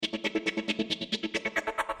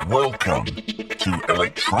Welcome to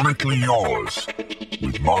Electronically Yours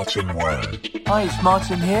with Martin Ware. Hi, it's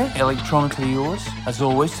Martin here, Electronically Yours. As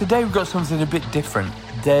always, today we've got something a bit different.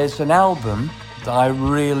 There's an album that I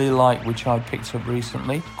really like, which I picked up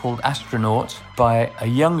recently, called Astronaut, by a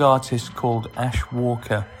young artist called Ash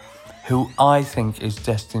Walker, who I think is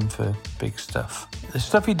destined for big stuff. The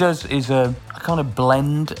stuff he does is a kind of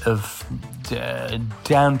blend of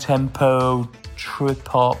down-tempo,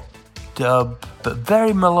 trip-hop, dub, but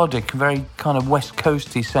very melodic, very kind of West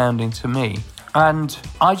Coasty sounding to me. And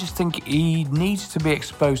I just think he needs to be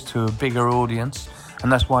exposed to a bigger audience,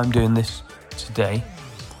 and that's why I'm doing this today.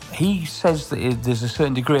 He says that there's a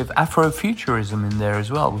certain degree of Afrofuturism in there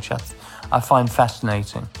as well, which I find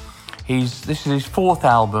fascinating. This is his fourth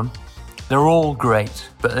album. They're all great,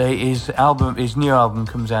 but his new album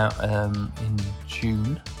comes out in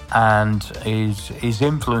June, and his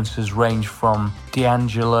influences range from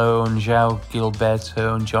D'Angelo and João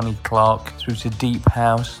Gilberto and Johnny Clark through to deep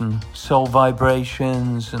house and soul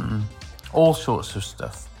vibrations and all sorts of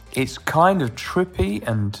stuff. It's kind of trippy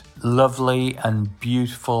and lovely and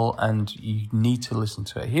beautiful, and you need to listen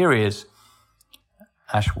to it. Here he is,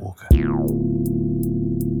 Ash Walker.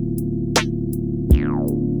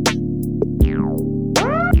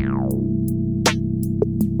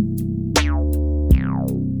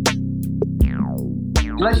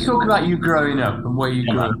 Let's talk about you growing up and where you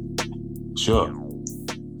grew up. Sure.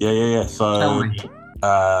 Yeah. So, tell me.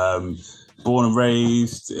 Born and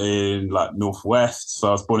raised in Northwest. So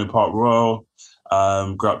I was born in Park Royal.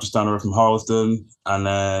 Grew up just down the road from Harlesden, and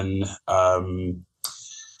then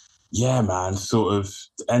sort of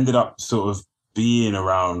ended up sort of being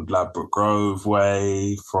around Ladbroke Grove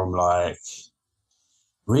way from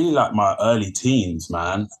really my early teens,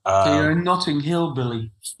 man. So you're a Notting Hill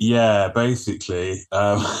Billy. Yeah, basically.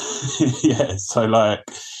 Man,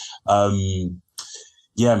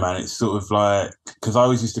 it's sort of because I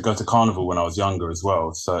always used to go to Carnival when I was younger as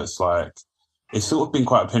well. So it's sort of been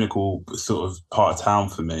quite a pinnacle sort of part of town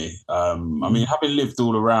for me. I mean, having lived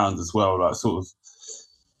all around as well, sort of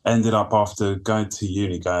ended up after going to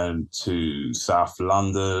uni, going to South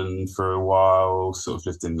London for a while, sort of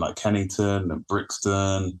lived in Kennington and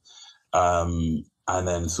Brixton, and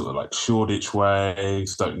then sort of Shoreditch way,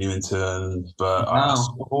 Stoke Newington. But wow. I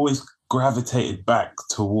sort of always gravitated back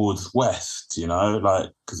towards West,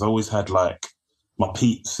 because I always had my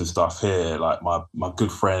peeps and stuff here, my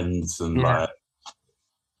good friends and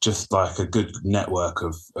just a good network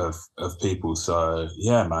of people. So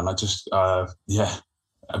yeah, man, I just Well,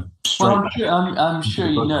 I'm sure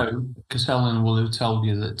you know, because Helen will have told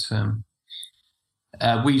you that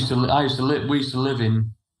we used to live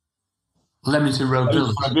in Leamington Road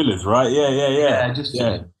Village. Village, right? Yeah.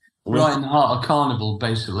 Right in the heart of Carnival,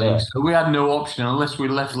 basically. Yeah. So we had no option unless we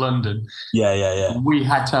left London. Yeah. We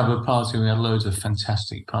had to have a party. We had loads of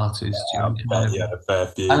fantastic parties. A fair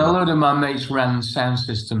few. And a load of my mates ran sound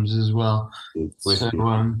systems as well. So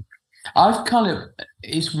I've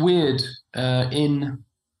it's weird in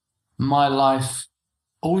my life,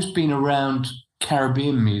 always been around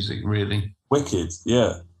Caribbean music, really. Wicked,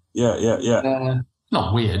 yeah.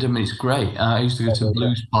 Not weird, I mean, it's great. I used to go to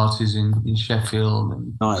blues parties in Sheffield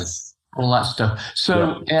and nice. All that stuff.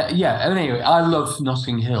 So, anyway, I love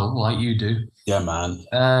Notting Hill, like you do. Yeah, man.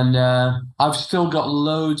 And I've still got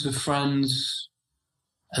loads of friends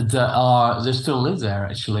that still live there,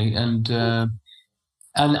 actually. And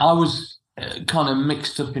I was kind of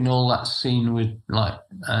mixed up in all that scene with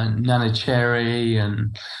Nana Cherry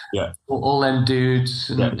and all them dudes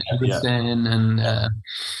and everything,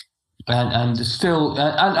 and still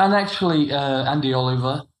and actually Andy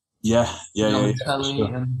Oliver. Yeah. Sure. I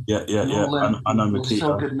know Makita.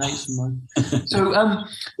 Still good mates of mine.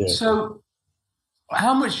 So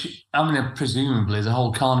how much? I mean, presumably the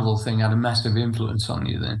whole Carnival thing had a massive influence on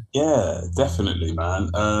you then. Yeah, definitely, man.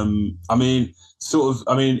 Even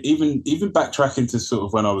backtracking to sort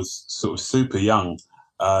of when I was sort of super young,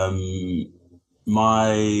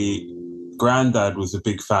 my granddad was a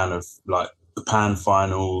big fan of the Pan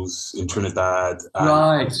finals in Trinidad,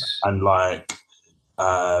 right? And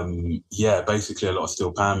basically a lot of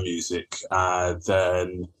steel pan music.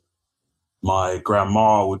 Then my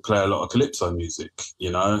grandma would play a lot of calypso music,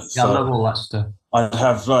 Yeah, so I love all that stuff. I'd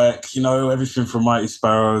have everything from Mighty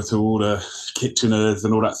Sparrow to all the Kitcheners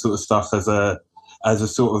and all that sort of stuff as a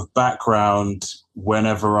sort of background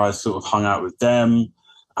whenever I sort of hung out with them,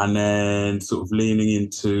 and then sort of leaning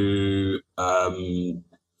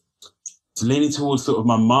towards sort of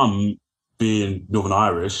my mum being Northern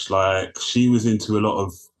Irish, like she was into a lot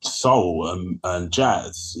of soul and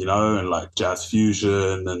jazz, you know, and like jazz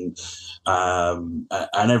fusion and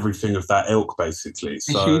everything of that ilk, basically. And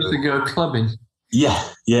So she used to go clubbing.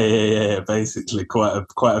 yeah. Basically, quite a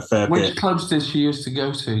fair bit. Which clubs did she used to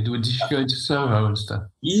go to? Did she go to Soho and stuff?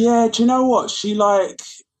 Yeah, do you know what? She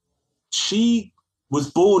was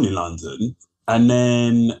born in London and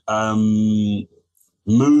then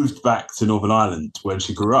moved back to Northern Ireland when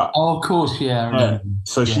she grew up. Oh, of course, yeah. I remember.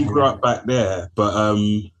 So she grew up back there. But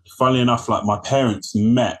funnily enough, like my parents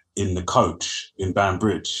met in the coach in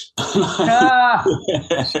Banbridge.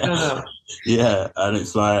 Yeah, and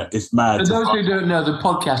it's like, it's mad. For those who don't know, the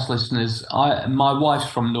podcast listeners, my wife's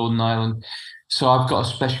from Northern Ireland, so I've got a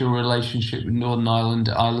special relationship with Northern Ireland.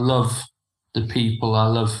 I love the people. I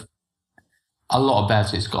love a lot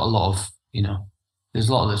about it. It's got a lot of, there's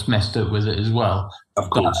a lot that's messed up with it as well. Of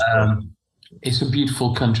course. But, it's a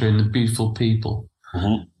beautiful country and the beautiful people.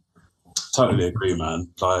 Mm-hmm. Totally agree, man.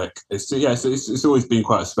 Like, it's always been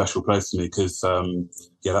quite a special place to me because,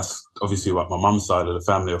 that's obviously what my mum's side of the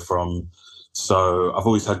family are from. So I've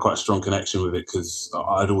always had quite a strong connection with it because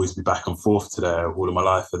I'd always be back and forth to there all of my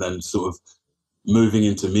life. And then sort of moving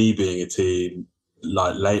into me being a teen,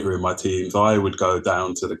 like later in my teens, I would go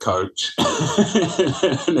down to the coach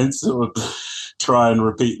and then sort of try and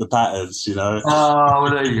repeat the patterns, you know. Oh,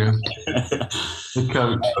 well, there you go. The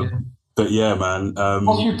coach. But yeah, man.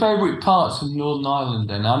 What's your favourite parts of Northern Ireland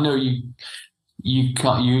then? I know you've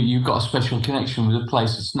got a special connection with a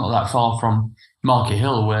place that's not that far from Market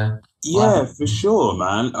Hill where... Yeah, for sure,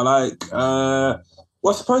 man. I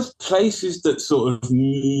suppose places that sort of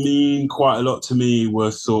mean quite a lot to me were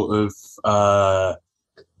sort of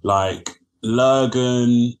like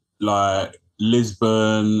Lurgan, like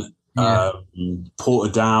Lisbon,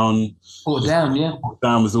 Portadown. Portadown, yeah.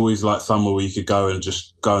 Portadown was always like somewhere where you could go and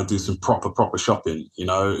just go and do some proper shopping, you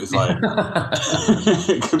know? It's like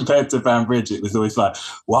compared to Banbridge, it was always like,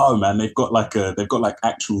 wow, man, they've got like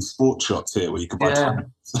actual sports shops here where you can buy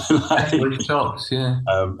shops, yeah.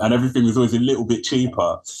 And everything was always a little bit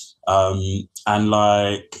cheaper. And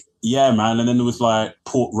like, yeah, man. And then there was like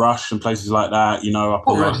Portrush and places like that, you know.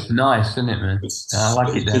 Portrush is nice, isn't it, man? I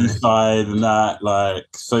like it there. Inside and that, like,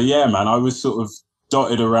 so yeah, man. I was sort of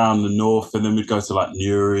dotted around the north, and then we'd go to like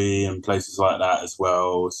Newry and places like that as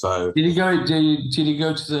well. So did you go to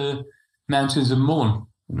the mountains of Mourne?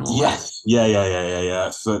 Yes,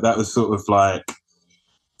 yeah. So that was sort of like,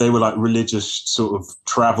 they were like religious sort of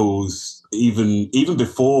travels. Even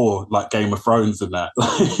before like Game of Thrones and that.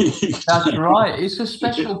 That's right. It's a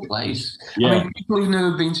special place. Yeah. I mean, people who've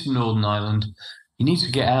never been to Northern Ireland, you need to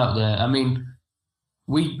get out there. I mean,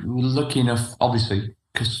 we were lucky enough, obviously,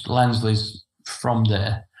 because Lansley's from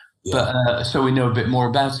there, but so we know a bit more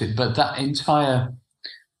about it. But that entire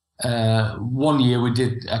 1 year we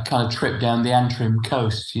did a kind of trip down the Antrim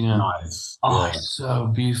coast, you know. Nice. Oh, it's so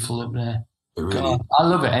beautiful up there. Really? God, I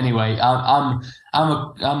love it anyway. I'm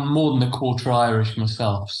more than a quarter Irish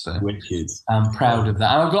myself, so wicked. I'm proud of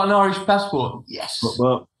that. And I've got an Irish passport. Yes.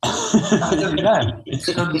 Well.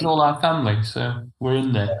 So does all our family, so we're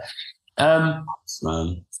in there. Man.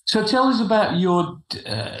 So tell us about your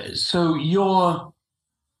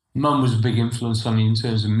mum was a big influence on you in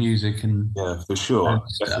terms of music and for sure,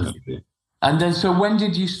 definitely. And then, so when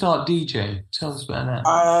did you start DJing? Tell us about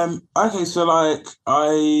that. Okay, so like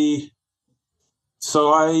I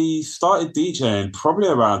started DJing probably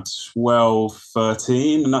around 12,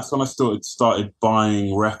 13, and that's when I started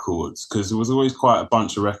buying records, because there was always quite a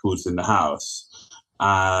bunch of records in the house.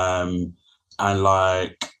 And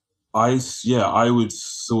like, I would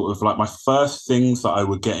sort of like, my first things that I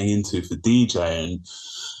were getting into for DJing,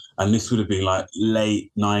 and this would have been like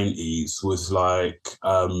late 90s, was like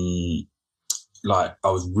I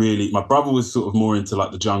was really, my brother was sort of more into like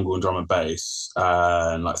the jungle and drum and bass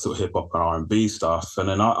and like sort of hip hop and R&B stuff. And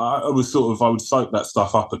then I would soak that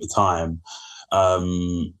stuff up at the time.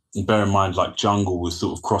 And bear in mind, like jungle was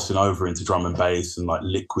sort of crossing over into drum and bass, and like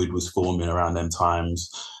Liquid was forming around them times.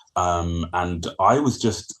 And I was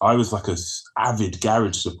like a avid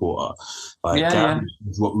garage supporter. Like garage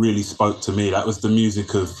was what really spoke to me. That was the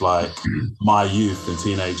music of like my youth and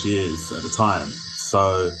teenage years at the time.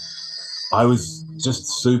 So I was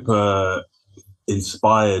just super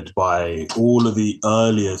inspired by all of the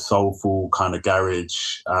earlier soulful kind of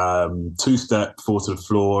garage, two-step, four to the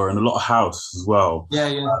floor, and a lot of house as well.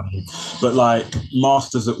 But like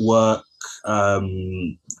Masters at Work,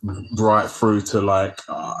 right through to like,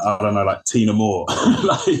 I don't know, like Tina Moore.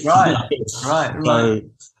 Right. So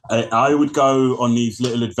I would go on these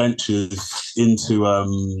little adventures into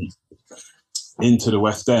the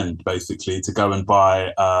West End, basically, to go and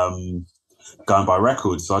buy go and buy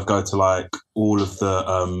records. So I'd go to like all of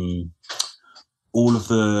the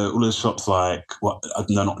shops, like what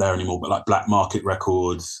they're not there anymore, but like Black Market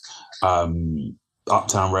Records,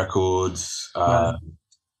 Uptown Records, Right.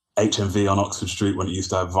 HMV on Oxford Street when it used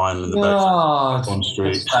to have vinyl in the back Oh, on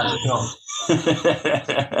street. that shop.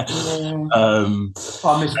 Yeah.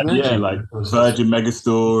 I miss And yeah, Virgin. like Virgin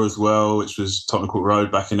Megastore as well, which was Tottenham Court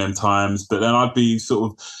Road back in them times. But then I'd be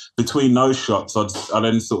sort of between those shops, I'd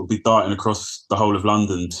then sort of be darting across the whole of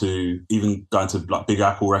London to even going to like Big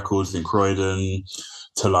Apple Records in Croydon,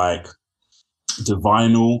 to like to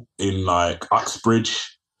vinyl in like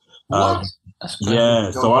Uxbridge. What?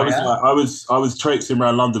 Yeah, so I was traipsing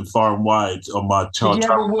around London far and wide on my child. Did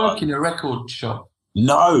you ever work in a record shop?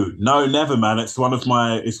 No, never, man. It's one of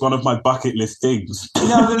my bucket list things.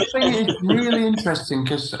 The thing is really interesting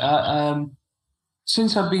because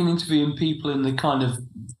since I've been interviewing people in the kind of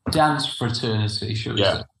dance fraternity, shall we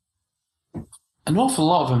say, an awful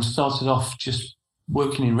lot of them started off just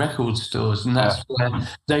working in record stores, and that's where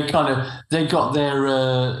they got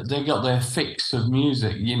their fix of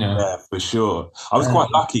music, you know. Yeah, for sure. I was quite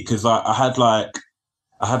lucky because I had like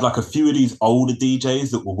a few of these older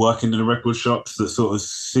DJs that were working in the record shops that sort of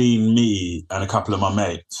seen me and a couple of my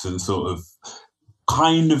mates and sort of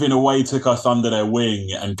kind of in a way took us under their wing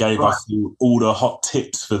and gave us all the hot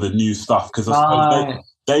tips for the new stuff, because I suppose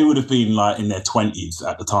they would have been like in their 20s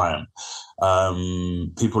at the time.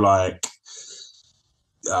 People like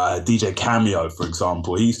DJ Cameo, for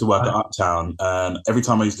example, he used to work at Uptown, and every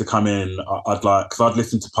time I used to come in, because I'd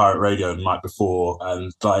listen to pirate radio the night before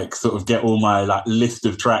and like sort of get all my like list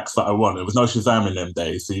of tracks that I want. There was no Shazam in them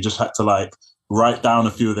days, so you just had to like write down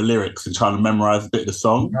a few of the lyrics and try to memorize a bit of the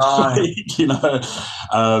song, you know.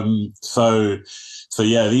 So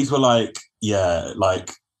yeah, these were like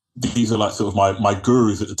these are like sort of my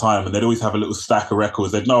gurus at the time, and they'd always have a little stack of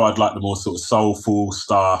records. They'd know I'd like the more sort of soulful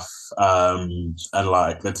stuff, and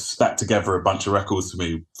like they'd stack together a bunch of records for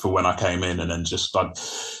me for when I came in, and then just I'd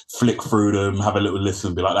flick through them, have a little listen,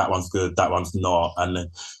 and be like, that one's good, that one's not. And then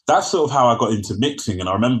that's sort of how I got into mixing. And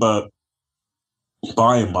I remember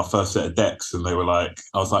buying my first set of decks, and they were like,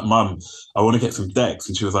 I was like, Mum, I want to get some decks.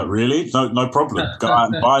 And she was like, really? No problem, go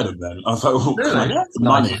out and buy them then. I was like, well, can I get some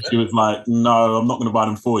money? She was like, no, I'm not going to buy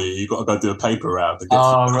them for you, you've got to go do a paper round and get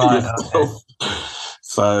some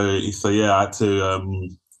so yeah, I had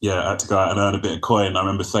to go out and earn a bit of coin. I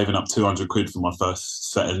remember saving up 200 quid for my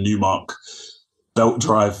first set of Newmark belt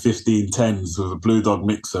drive 1510s with a Blue Dog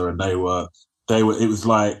mixer, and they were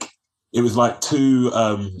it was like two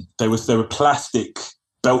they were plastic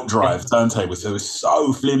belt drive turntables. They were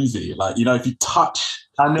so flimsy, like, you know, if you touch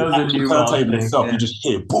the new turntable itself, you just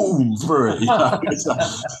hear boom through it, you know?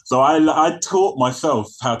 So I taught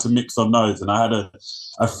myself how to mix on those, and I had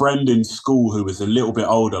a friend in school who was a little bit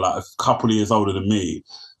older, like a couple of years older than me,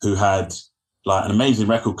 who had like an amazing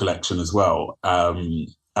record collection as well. And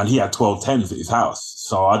he had 1210s at his house,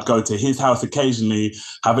 so I'd go to his house occasionally,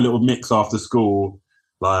 have a little mix after school.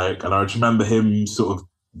 Like, and I remember him sort of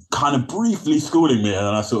kind of briefly schooling me, and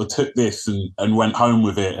then I sort of took this and went home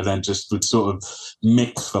with it, and then just would sort of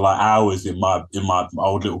mix for like hours in my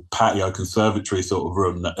old little patio conservatory sort of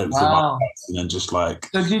room that it was in my house, and then just like.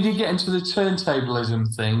 So did you get into the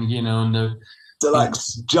turntablism thing, you know, and the like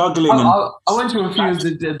juggling? I went to a few of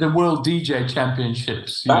the World DJ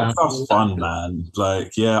Championships. That sounds fun, man.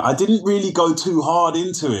 Like, yeah, I didn't really go too hard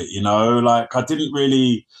into it, you know. Like, I didn't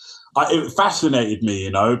really. It fascinated me,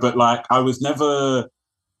 you know, but like I was never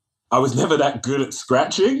that good at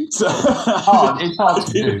scratching. So it's hard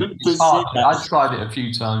to do. I tried it a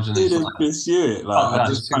few times and didn't pursue it. Like,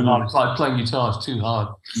 it's too hard. It's like playing guitar. It's too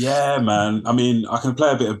hard. Yeah, man. I mean, I can play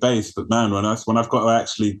a bit of bass, but man, when I've got to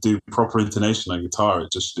actually do proper intonation on guitar,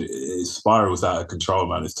 it spirals out of control,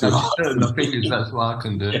 man. It's too hard. The fingers, that's what I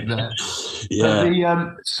can do.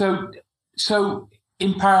 Yeah. So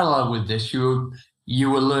in parallel with this, you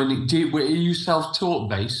were learning. Were you self-taught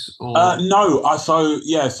bass? Or? No. So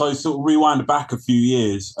sort of rewind back a few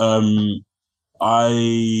years.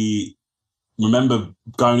 I remember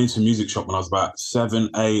going into a music shop when I was about 7,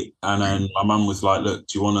 8, and then my mum was like, "Look,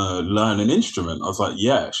 do you want to learn an instrument?" I was like,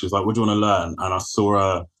 "Yeah." She was like, "What do you want to learn?" And I saw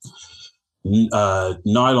a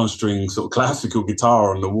nylon string sort of classical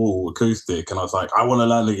guitar on the wall, acoustic, and I was like, I want to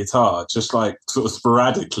learn the guitar, just like sort of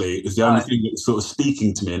sporadically. It was the only thing that was sort of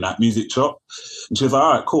speaking to me in that music shop. And she was like,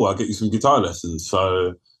 all right, cool, I'll get you some guitar lessons.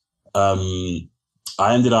 So I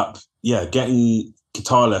ended up getting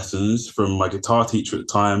guitar lessons from my guitar teacher at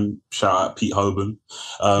the time. Shout out Pete Hoban,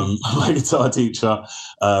 my guitar teacher.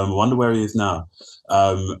 Wonder where he is now.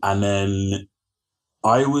 And then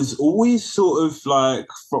I was always sort of like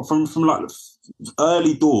from like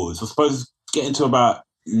early doors, I suppose, getting to about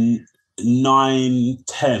 9,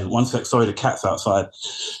 10. One sec, sorry, the cat's outside.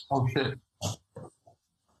 Oh shit!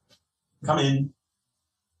 Come in.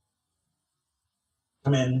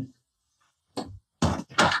 Come in.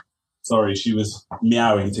 Sorry, she was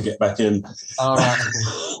meowing to get back in. All right.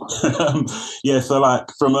 Yeah, so like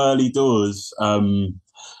from early doors, I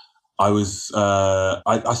was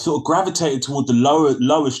I sort of gravitated toward the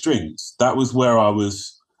lower strings. That was where I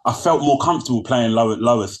felt more comfortable playing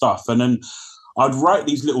lower stuff, and then I'd write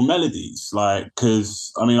these little melodies, like,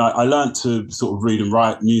 because I mean I learned to sort of read and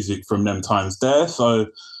write music from them times there, so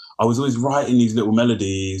I was always writing these little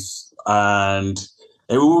melodies, and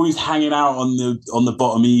they were always hanging out on the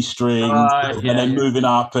bottom E string, and then moving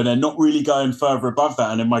up, and then not really going further above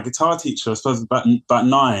that. And then my guitar teacher, I suppose about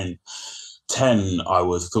 9, 10, I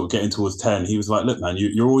was sort of getting towards 10. He was like, "Look, man,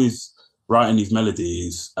 you're always writing these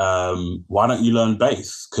melodies. Why don't you learn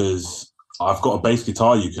bass? Because I've got a bass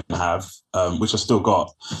guitar you can have, which I still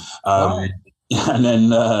got." And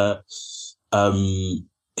then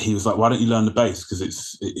he was like, "Why don't you learn the bass? Because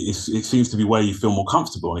it seems to be where you feel more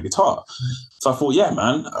comfortable on a guitar." So I thought, yeah,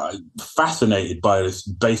 man, fascinated by this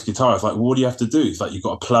bass guitar. It's like, well, what do you have to do? It's like, you've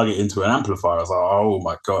got to plug it into an amplifier. I was like, oh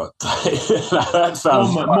my God. That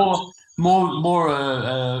sounds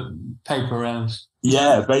more paper rounds.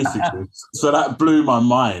 Yeah, basically. So that blew my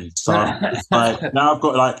mind. So it's like, now I've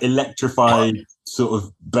got like electrified sort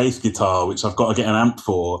of bass guitar, which I've got to get an amp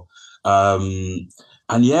for. And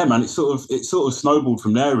yeah, man, it sort of snowballed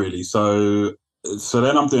from there, really. So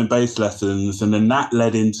then I'm doing bass lessons, and then that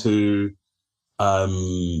led into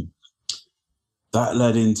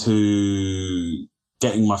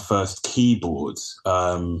getting my first keyboards,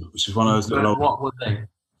 which is one of those little. What were they?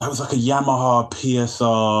 That was like a Yamaha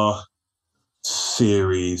PSR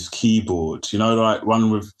series keyboard, you know, like one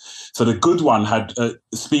with. So the good one had a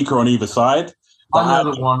speaker on either side. I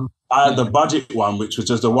know the one. I had the budget one, which was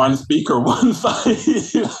just a one speaker on one side,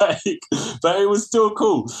 but it was still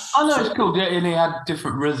cool. I know it's cool, and it had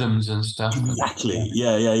different rhythms and stuff. Exactly,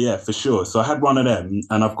 yeah, for sure. So I had one of them,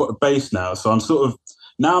 and I've got a bass now. So I'm sort of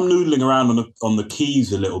now I'm noodling around on the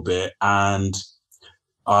keys a little bit, and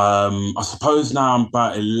I suppose now I'm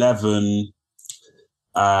about 11,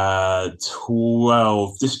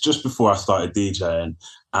 12. This just before I started DJing,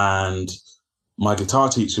 and my guitar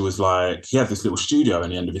teacher was like, he had this little studio in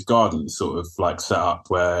the end of his garden, sort of like set up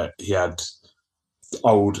where he had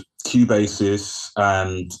old Cubases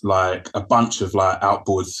and like a bunch of like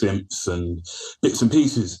outboard synths and bits and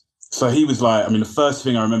pieces. So he was like, I mean, the first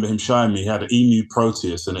thing I remember him showing me, he had an Emu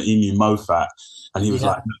Proteus and an Emu Mofat. And he was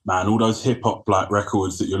like, man, all those hip hop like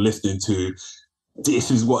records that you're listening to, this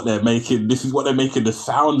is what they're making. This is what they're making the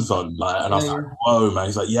sounds on. Like, and I was like, whoa, man.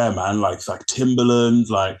 He's like, yeah, man. Like, it's like Timbaland,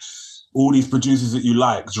 like all these producers that you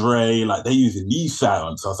like, Dre, like they're using these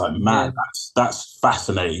sounds. So I was like, man, that's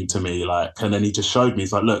fascinating to me. Like, and then he just showed me,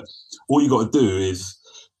 he's like, look, all you got to do is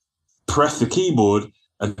press the keyboard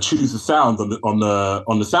and choose the sound on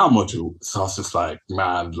the sound module. So I was just like,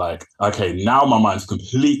 man, like, okay, now my mind's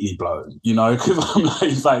completely blown, you know, because I'm like,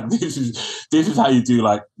 it's like, this is how you do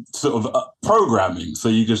like sort of programming. So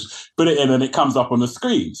you just put it in and it comes up on the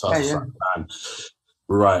screen. So I was like, man,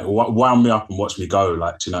 right, wound me up and watch me go,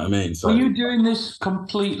 like, do you know what I mean? So, were you doing this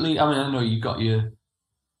completely? I mean, I know you got your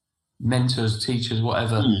mentors, teachers,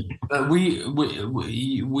 whatever, but were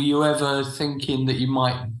you ever thinking that you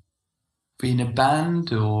might be in a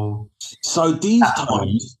band or? So these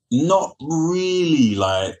times, not really.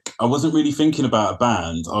 Like, I wasn't really thinking about a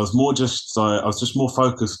band. I was more just more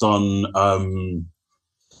focused on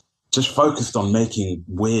making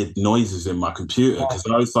weird noises in my computer, because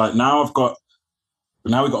I was like, now we've got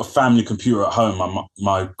a family computer at home.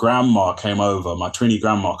 My grandma came over, my Trini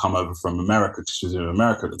grandma came over from America. She was in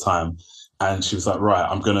America at the time. And she was like, right,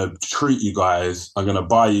 I'm going to treat you guys. I'm going to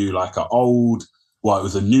buy you like it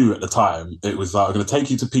was a new at the time. It was like, I'm going to take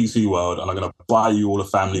you to PC World and I'm going to buy you all a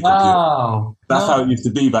family computer. That's how it used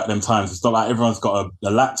to be back them times. It's not like everyone's got a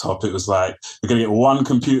laptop. It was like, we're going to get one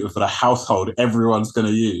computer for the household everyone's going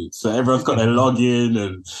to use. So everyone's got their login.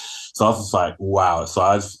 And so I was just like, wow. So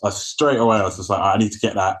I straight away, I was just like, I need to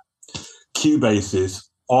get that Cubases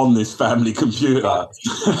on this family computer.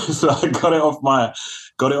 So I got it off my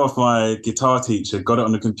guitar teacher, got it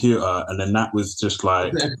on the computer, and then that was just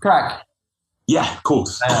like crack. Yeah, of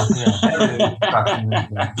course.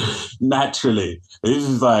 Naturally. This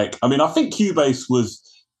is like, I mean, I think Cubase was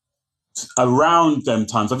around them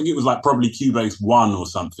times. I think it was like probably Cubase 1 or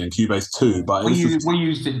something, Cubase 2. But we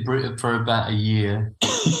used it for about a year.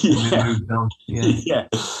 Yeah.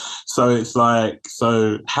 So it's like,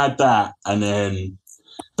 had that, and then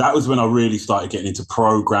that was when I really started getting into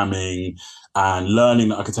programming and learning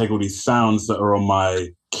that I could take all these sounds that are on my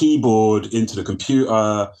keyboard into the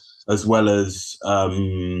computer, as well as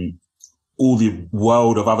all the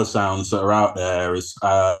world of other sounds that are out there, is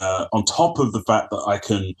on top of the fact that I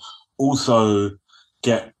can also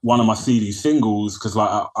get one of my CD singles, because like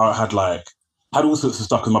I had all sorts of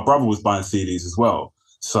stuff, because my brother was buying CDs as well.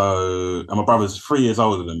 So, and my brother's 3 years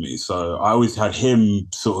older than me. So I always had him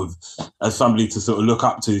sort of as somebody to sort of look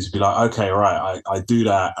up to be like, okay, right, I do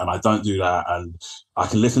that and I don't do that. And I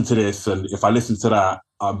can listen to this. And if I listen to that,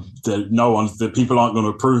 the people aren't going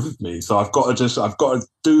to approve of me. So I've got to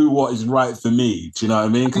do what is right for me. Do you know what I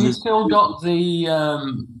mean? Have you still got the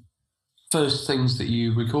first things that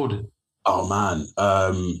you recorded? Oh man.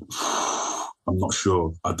 I'm not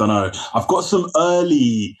sure. I don't know. I've got some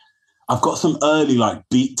early like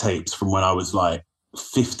beat tapes from when I was like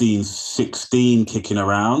 15, 16 kicking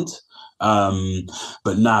around.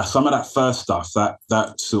 But nah, some of that first stuff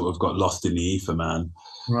that sort of got lost in the ether, man.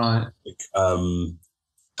 Right.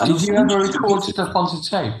 Did you ever record stuff onto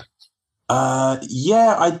tape?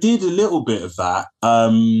 Yeah, I did a little bit of that.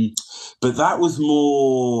 But that was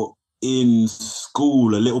more in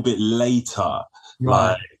school, a little bit later.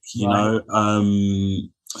 Right. Like, you know,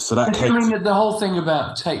 so that came. I mean, that the whole thing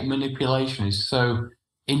about tape manipulation is so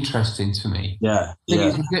interesting to me. Yeah,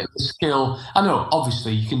 It's a bit of a skill. I know,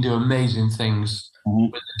 obviously, you can do amazing things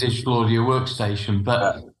with the digital audio workstation,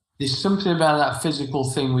 but there's something about that physical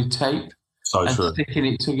thing with tape and sticking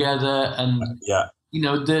it together, and you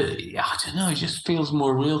know, I don't know, it just feels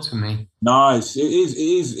more real to me. No, it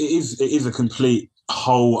is a complete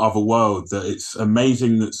whole other world. That it's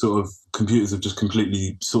amazing that sort of computers have just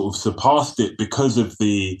completely sort of surpassed it because of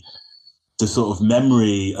the sort of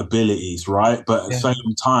memory abilities, right? But at the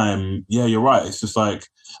same time, yeah, you're right. It's just like,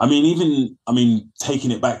 I mean,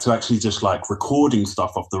 taking it back to actually just like recording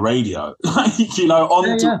stuff off the radio, like, you know,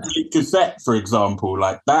 onto cassette, for example,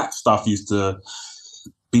 like that stuff used to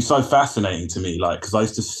be so fascinating to me, like, because I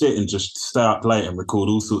used to sit and just stay up late and record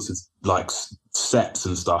all sorts of like sets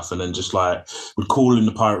and stuff, and then just like would call in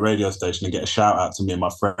the pirate radio station and get a shout out to me and my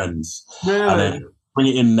friends, and then bring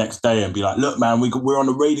it in the next day and be like, look, man, we're on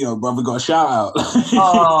the radio, bro, we got a shout out.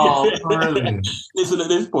 Oh, brilliant. Listen, at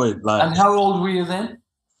this point, like. And how old were you then?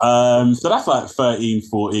 So that's like 13,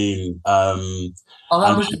 14. That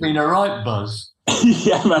must have been a right buzz.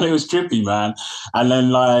 Yeah, man, it was trippy, man. And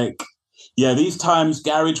then like, yeah, these times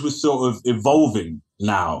garage was sort of evolving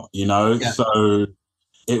now, you know? Yeah. So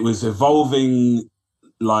it was evolving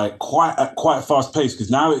like quite a fast pace, because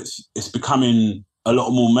now it's becoming a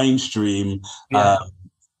lot more mainstream. Yeah.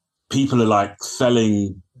 People are like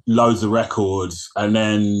selling loads of records, and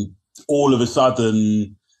then all of a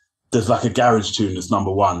sudden there's like a garage tune that's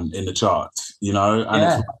number one in the charts, you know? And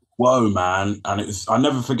it's like, whoa, man. And I'll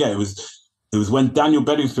never forget, it was when Daniel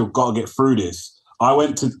Bedingfield Gotta Get Through This. I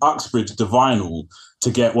went to Uxbridge to vinyl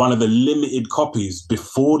to get one of the limited copies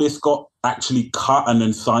before this got actually cut and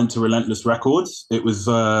then signed to Relentless Records. It was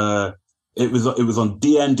on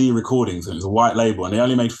DND Recordings, and it was a white label, and they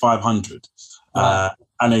only made 500. Wow.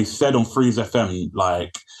 And they said on Freeze FM,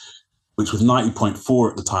 like, which was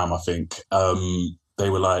 90.4 at the time, I think. They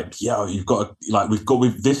were like, "Yo, you've got to, like,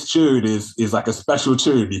 with this tune is like a special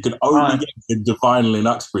tune. You can only get it the vinyl in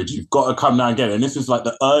Uxbridge. You've got to come down and get it." And this is like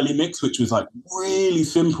the early mix, which was like really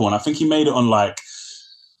simple. And I think he made it on like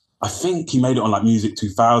Music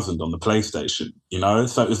 2000 on the PlayStation, you know?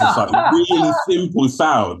 So it was just like really simple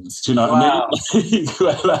sounds, do you know what I mean?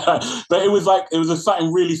 But it was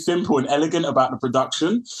something really simple and elegant about the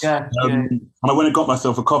production. Yeah. And I went and got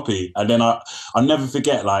myself a copy, and then I'll never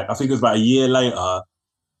forget, like, I think it was about a year later,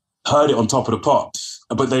 heard it on Top of the Pops,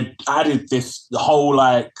 but they added this whole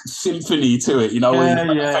like symphony to it, you know,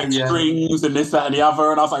 strings and this, that, and the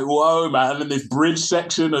other. And I was like, whoa, man. And then this bridge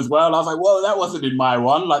section as well. I was like, whoa, that wasn't in my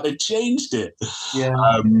one. Like, they changed it. Yeah.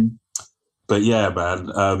 But yeah, man.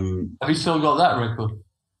 Have you still got that record?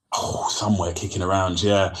 Oh, somewhere kicking around.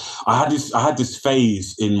 Yeah. I had this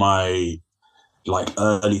phase in my like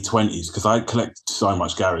early 20s, because I collected so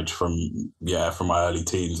much garage from my early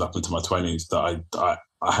teens up into my 20s that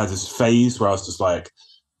I had this phase where I was just like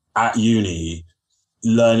at uni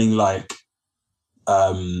learning like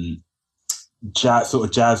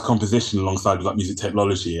jazz composition alongside with like music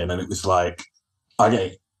technology, and then it was like,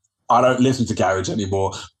 okay, I don't listen to garage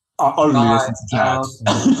anymore. I only listen to jazz.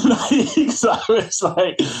 So it's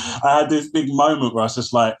like I had this big moment where I was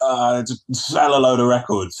just like, just sell a load of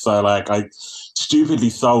records. So like I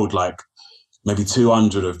stupidly sold like maybe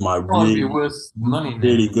 200 of my really, worth money,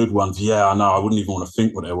 really good ones. Yeah, I know. I wouldn't even want to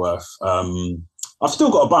think what they're worth. I've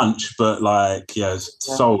still got a bunch, but like,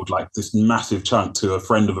 sold like this massive chunk to a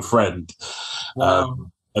friend of a friend. Wow.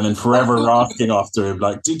 And then forever asking after him,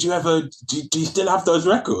 like, do you still have those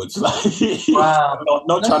records? Like, Wow.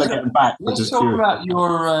 not trying to get them back, but Let's just talk curious. about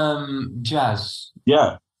your jazz,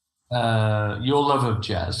 Yeah, your love of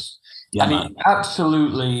jazz. yeah, I man. mean,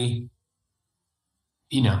 absolutely.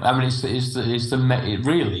 I mean, it's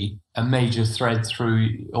really a major thread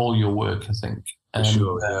through all your work, I think. For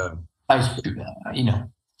sure, yeah.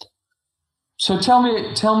 So tell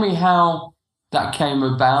me how that came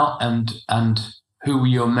about and who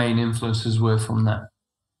your main influences were from that.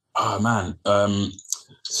 Oh man.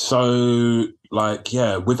 So like,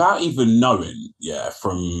 without even knowing,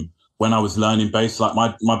 from when I was learning bass, like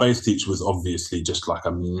my bass teacher was obviously just like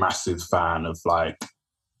a massive fan of like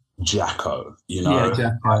Jacko,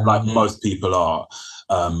 like most people are,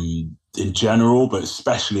 in general, but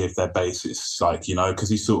especially if they're bassists, like, because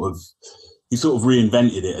he sort of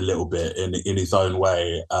reinvented it a little bit in his own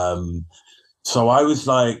way. So I was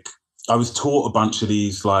taught a bunch of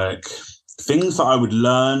these like things that I would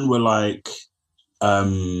learn were like,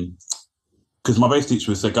 because my bass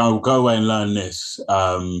teacher would say, go away and learn this,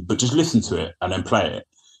 but just listen to it and then play it,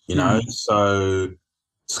 So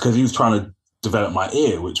it's because he was trying to develop my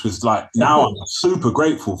ear, which was like, now I'm super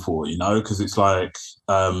grateful for, because it's like,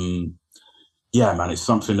 man, it's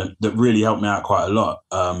something that really helped me out quite a lot.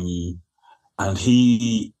 And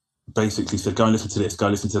he basically said, go and listen to this, go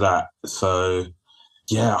listen to that. So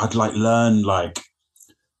I'd like learn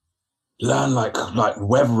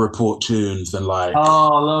weather report tunes and like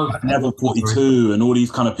Level 42 and all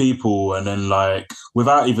these kind of people. And then like,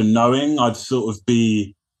 without even knowing,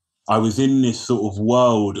 I was in this sort of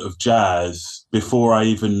world of jazz before I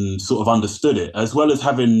even sort of understood it, as well as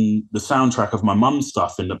having the soundtrack of my mum's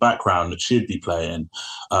stuff in the background that she'd be playing,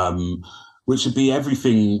 which would be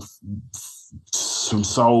everything from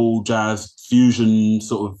soul, jazz, fusion,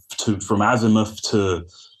 sort of from Azimuth to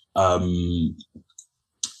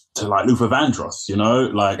like Luther Vandross,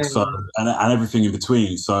 so, and everything in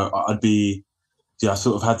between. So I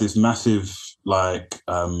sort of had this massive,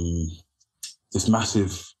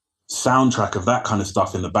 soundtrack of that kind of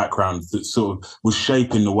stuff in the background that sort of was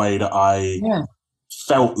shaping the way that I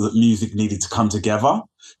felt that music needed to come together,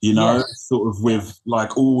 sort of with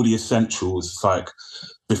like all the essentials. It's like,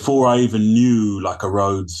 before I even knew like a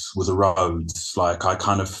Rhodes was a Rhodes, like I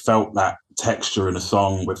kind of felt that texture in a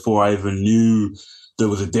song before I even knew there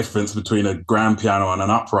was a difference between a grand piano and an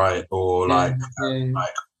upright, or like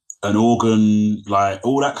an organ, like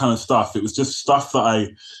all that kind of stuff. It was just stuff that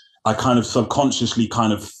I kind of subconsciously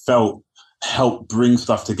kind of felt help bring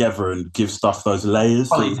stuff together and give stuff those layers.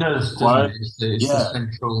 Well, it does, doesn't it? It's the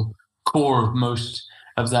central core of most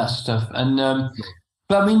of that stuff. And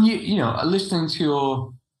but I mean, listening to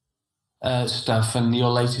your stuff and your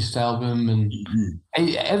latest album, and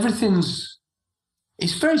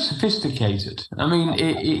it's very sophisticated. I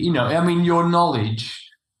mean, your knowledge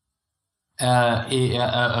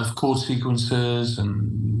of chord sequences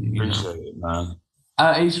and appreciate it, man.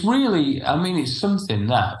 It's really, I mean, it's something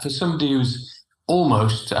that for somebody who's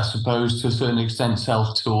almost, I suppose, to a certain extent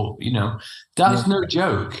self-taught, that's no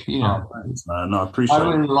joke, Oh, thanks, man. No, I appreciate it. I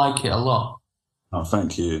really like it a lot. Oh,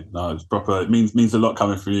 thank you. No, it's proper. It means a lot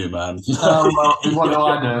coming from you, man. Well, what do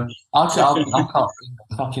I know? I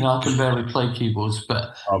can barely play keyboards,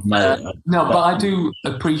 but but I do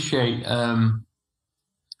appreciate.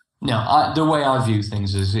 The way I view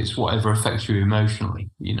things is it's whatever affects you emotionally,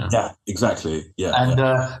 Yeah, exactly. Yeah. And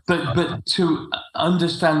but to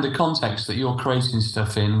understand the context that you're creating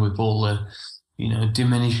stuff in, with all the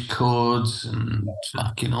diminished chords and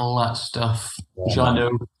fucking all that stuff, which I know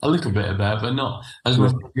a little bit about, but not as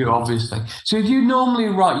much as you, obviously. So do you normally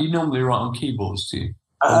write on keyboards, do you?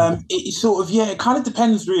 It sort of, it kind of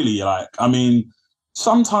depends really. Like, I mean,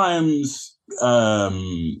 sometimes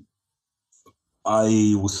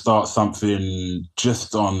I will start something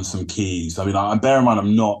just on some keys. I mean, bear in mind,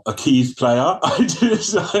 I'm not a keys player.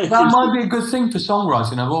 That might be a good thing for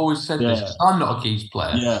songwriting. I've always said this. I'm not a keys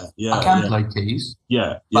player. I can play keys.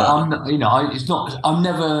 But I'm not, it's not. I'm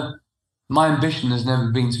never. My ambition has never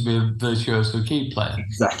been to be a virtuoso key player.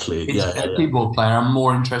 Exactly. A keyboard player. I'm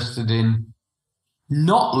more interested in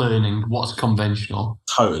not learning what's conventional.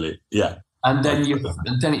 Totally. Yeah. And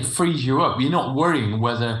then it frees you up. You're not worrying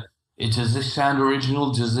whether. Does this sound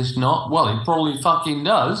original? Does this not? Well, it probably fucking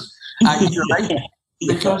does, actually,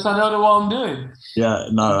 because I know what I'm doing. Yeah,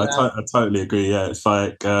 no, I totally agree. Yeah, it's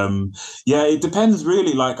like, it depends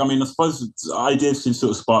really. Like, I mean, I suppose ideas can sort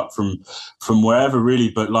of spark from wherever really,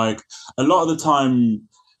 but like a lot of the time,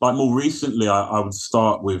 like more recently, I would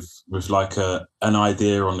start with like an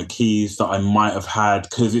idea on the keys that I might have had,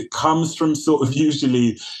 because it comes from sort of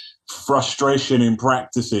usually frustration in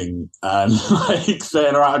practicing and like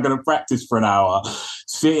saying, all right, I'm going to practice for an hour,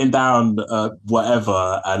 sitting down,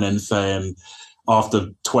 whatever, and then saying after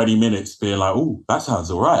 20 minutes being like, oh, that sounds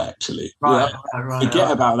all right, actually. Right. Forget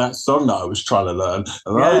about that song that I was trying to learn.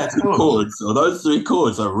 Those two chords or those three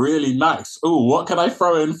chords are really nice. Oh, what can I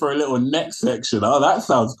throw in for a little next section? Oh, that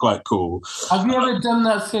sounds quite cool. Have you ever done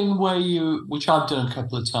that thing where which I've done a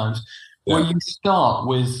couple of times, where you start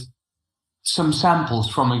with some samples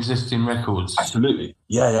from existing records? Absolutely.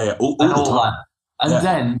 Yeah. All and the all time. That. And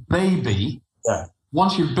then maybe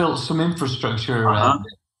once you've built some infrastructure around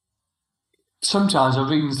it, sometimes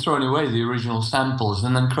I've even thrown away the original samples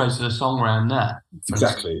and then created a song around that.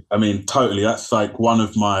 Exactly. I mean, totally. That's like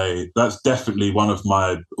that's definitely one of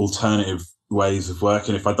my alternative ways of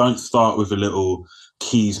working. If I don't start with a little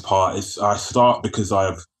keys part, I start because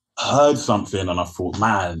I've heard something and I thought,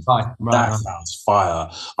 man, that sounds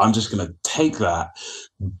fire. I'm just going to take that,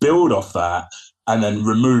 build off that, and then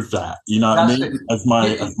remove that. You know what I mean? As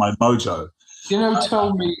my mojo. You know,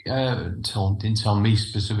 didn't tell me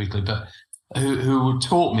specifically, but who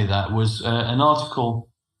taught me that was an article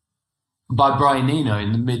by Brian Eno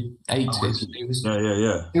in the mid-80s.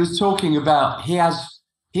 He was talking about he had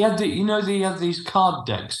these card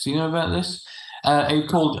decks. Do you know about this? It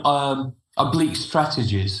called Oblique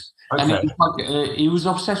Strategies. Okay. And it was like, he was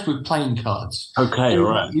obsessed with playing cards. Okay, all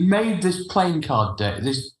right. He made this playing card deck.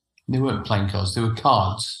 They weren't playing cards; they were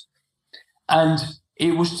cards, and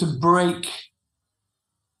it was to break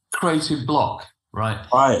creative block. Right.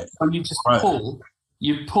 So you just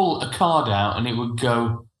pull a card out, and it would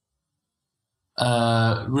go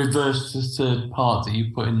reverse the third part that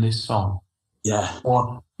you put in this song. Yeah.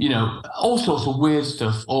 Or all sorts of weird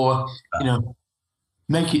stuff, or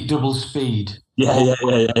make it double speed. Yeah.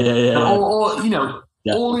 Or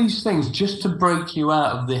all these things just to break you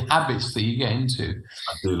out of the habits that you get into.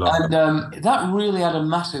 I do love that. That really had a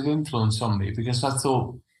massive influence on me, because I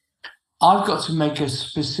thought I've got to make a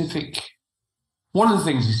specific. One of the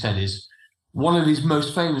things he said is, one of his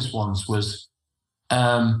most famous ones was,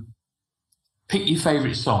 pick your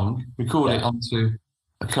favourite song, record it onto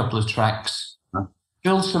a couple of tracks,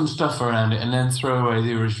 build some stuff around it, and then throw away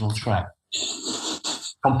the original track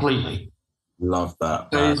completely. Love that.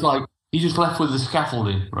 So it's like, you're just left with the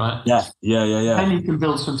scaffolding, right? Yeah. Then you can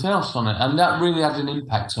build something else on it. And that really had an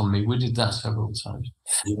impact on me. We did that several times.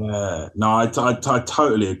 Yeah. No, I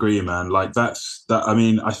totally agree, man. Like I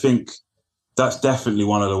mean, I think that's definitely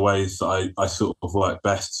one of the ways that I sort of work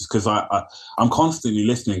best, because I'm constantly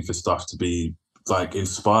listening for stuff to be like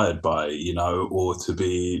inspired by, or to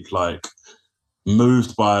be like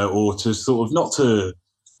moved by, or to sort of not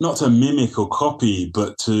to mimic or copy,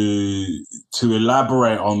 but to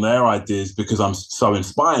elaborate on their ideas, because I'm so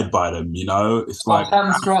inspired by them, It's like it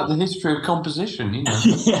happens throughout the history of composition, Yeah,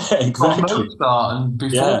 exactly. From Mozart and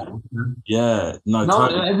before. Yeah. No,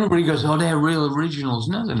 totally. Everybody goes, oh, they're real originals.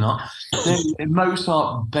 No, they're not.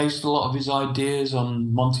 Mozart based a lot of his ideas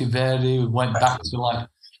on Monteverdi, went back to like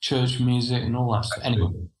church music and all that stuff. Anyway.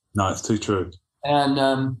 No, it's too true.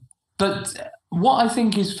 And but what I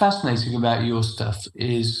think is fascinating about your stuff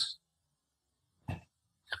is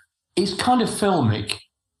it's kind of filmic.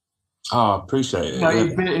 Oh, appreciate it.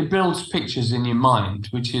 It builds pictures in your mind,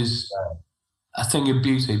 which is a thing of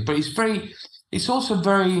beauty. But it's also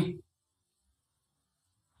very,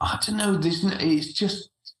 I don't know, it's just,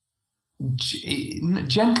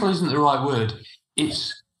 gentle isn't the right word.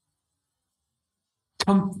 It's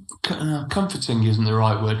comforting isn't the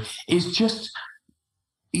right word. It's just,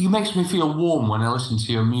 it makes me feel warm when I listen to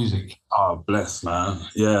your music. Oh, bless, man.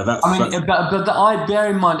 Yeah, that's. But I bear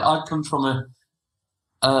in mind, I come from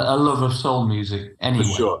a love of soul music anyway.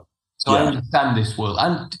 For sure. So I understand this world,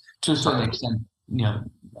 and to a certain extent,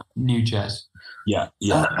 new jazz. Yeah.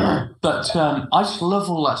 But I just love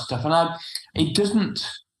all that stuff, and it doesn't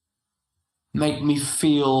make me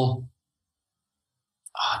feel.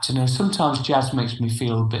 I don't know, sometimes jazz makes me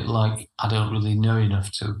feel a bit like I don't really know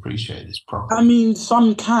enough to appreciate this properly. I mean,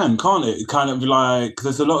 some can't it? Kind of like,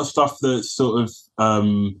 there's a lot of stuff that sort of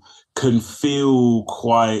can feel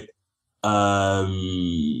quite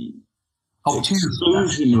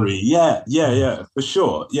exclusionary. Yeah, for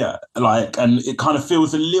sure. Yeah, like, and it kind of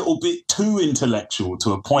feels a little bit too intellectual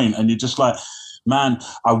to a point, and you're just like, man,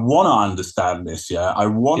 I want to understand this. Yeah, I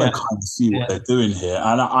want to kind of see what they're doing here,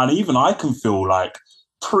 and even I can feel like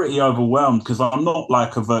pretty overwhelmed, because I'm not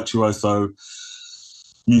like a virtuoso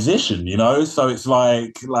musician, you know. So it's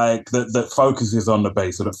like that focuses on the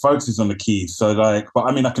bass or that focuses on the keys. So like, but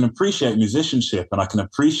I mean, I can appreciate musicianship and I can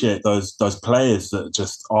appreciate those players that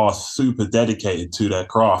just are super dedicated to their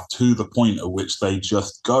craft to the point at which they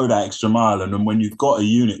just go that extra mile. And then when you've got a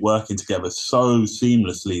unit working together so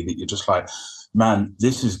seamlessly that you're just like, man,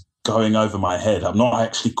 this is going over my head. I'm not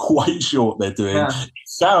actually quite sure what they're doing. Yeah. It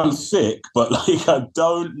sounds sick, but like I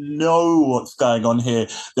don't know what's going on here.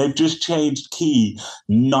 They've just changed key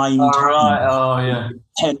 9 times. Right. Oh, yeah.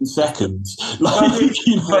 10 seconds. Like,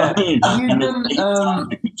 you know what I mean?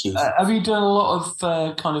 Have you done a lot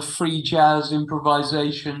of kind of free jazz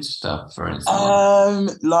improvisation stuff, for instance?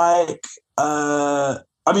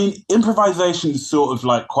 I mean, improvisation is sort of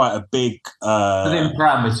like quite a big within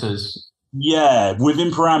parameters. Yeah, within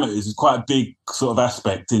parameters is quite a big sort of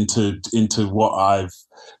aspect into what I've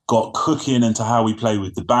got cooking and to how we play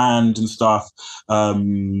with the band and stuff.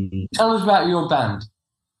 Tell us about your band.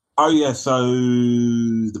 Oh yeah, so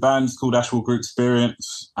the band's called Ashwalker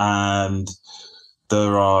Experience, and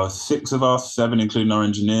there are 6 of us, 7 including our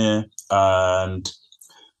engineer, and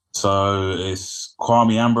so it's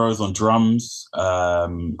Kwame Ambrose on drums,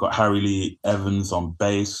 got Harry Lee Evans on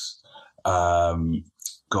bass,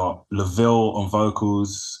 got LaVille on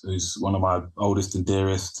vocals, who's one of my oldest and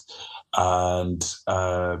dearest, and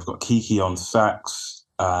we've got Kiki on sax,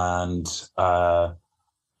 and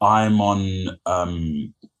I'm on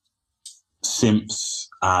synths,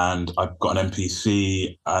 and I've got an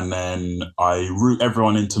MPC, and then I route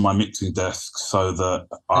everyone into my mixing desk so that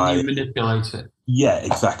you manipulate it. Yeah,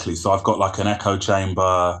 exactly. So I've got like an echo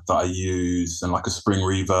chamber that I use and like a spring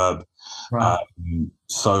reverb. Right.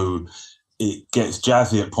 So it gets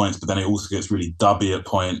jazzy at points, but then it also gets really dubby at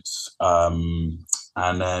points. And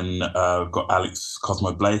then I've got Alex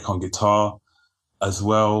Cosmo Blake on guitar as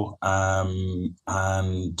well.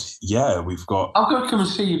 And yeah, we've got... I've got to come and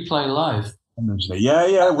see you play live.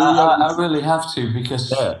 Yeah. I really have to,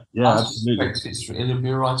 because absolutely. It'll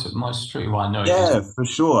be right up my street. Well, I know. Yeah, for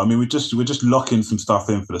sure. I mean, we're just locking some stuff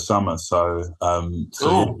in for the summer, so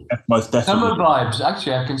yeah, most definitely. Summer vibes.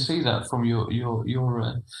 Actually, I can see that from your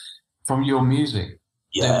from your music.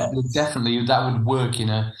 Yeah, definitely that would work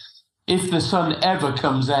if the sun ever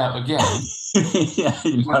comes out again. Yeah,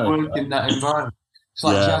 it would work in that environment. It's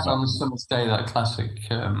like Jazz on the Summer's Day, that classic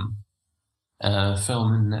film,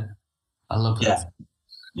 isn't it? I love that.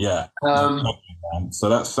 Yeah. So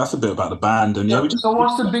that's a bit about the band, and So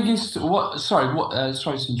what's the biggest? Sorry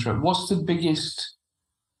to interrupt. What's the biggest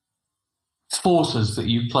forces that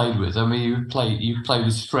you played with? I mean, you play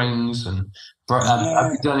with strings, and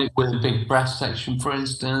have you done it with a big brass section, for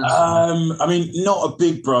instance? I mean, not a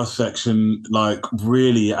big brass section, like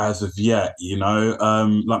really as of yet.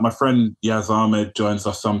 Like my friend Yaz Ahmed joins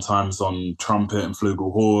us sometimes on trumpet and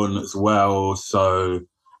flugelhorn as well. So.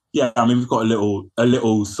 Yeah, I mean, we've got a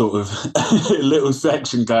little sort of a little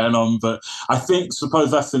section going on, but I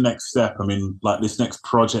suppose that's the next step. I mean, like this next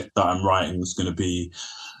project that I'm writing is going to be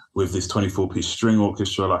with this 24-piece string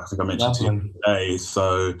orchestra, like I think I mentioned to you today.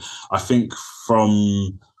 So I think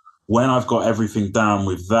from when I've got everything down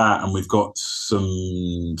with that and we've got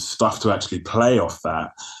some stuff to actually play off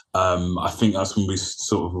that, I think that's when we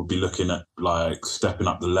sort of will be looking at like stepping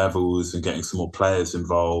up the levels and getting some more players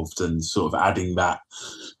involved and sort of adding that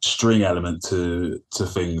string element to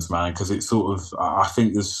things, man, because it's sort of, I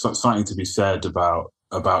think there's something to be said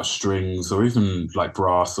about strings or even like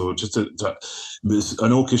brass or just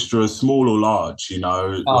an orchestra, small or large, it's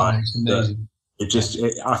amazing.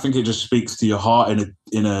 I think it just speaks to your heart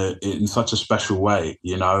in such a special way,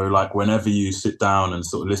 like whenever you sit down and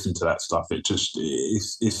sort of listen to that stuff,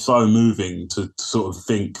 it's so moving to sort of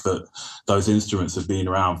think that those instruments have been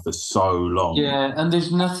around for so long. Yeah, and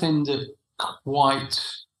there's nothing that quite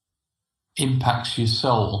impacts your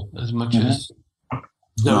soul as much as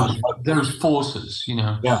those forces,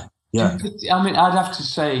 Yeah. I mean, I'd have to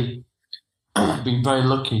say, being very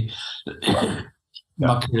lucky in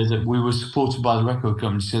my career that we were supported by the record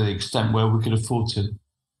company to the extent where we could afford to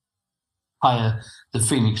hire the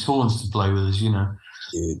Phoenix Horns to play with us, who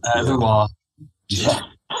are just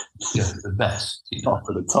the best. Top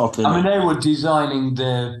of the top. I mean, they were designing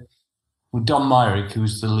with Don Myrick, who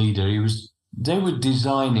was the leader, they were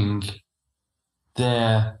designing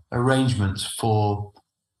their arrangements for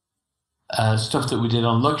stuff that we did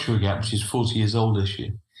on Luxury Gap, which is 40 years old this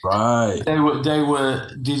year. Right. They were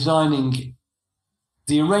designing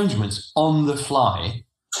the arrangements on the fly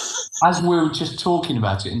as we were just talking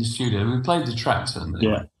about it in the studio. We played the tracks and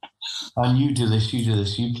and you do this,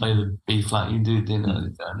 you play the B flat, you do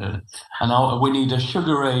and we need a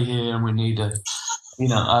Sugar Ray here, and we need a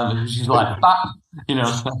she's like that,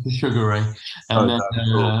 Sugar Ray, and So then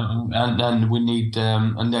damn cool. and then we need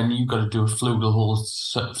and then you got to do a flugelhorn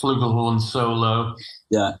solo.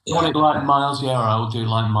 Yeah, You want it like Miles? Yeah, I'll do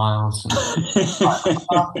like Miles. And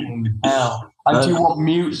fucking hell! And do you want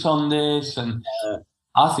mutes on this? And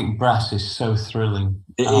I think brass is so thrilling.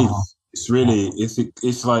 It is. It's really,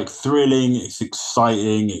 it's like thrilling. It's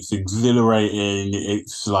exciting. It's exhilarating.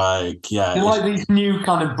 It's like, yeah. You like these new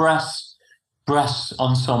kind of brass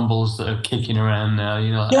ensembles that are kicking around now,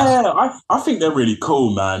 Yeah, I think they're really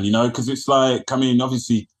cool, man. Because it's like, I mean,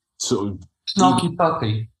 obviously, sort of Snarky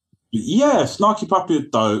Puppy. Yeah, Snarky Puppy are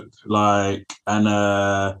dope. Like, and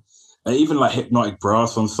even like Hypnotic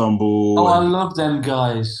Brass Ensemble. Oh, I love them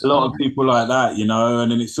guys. A lot of people like that,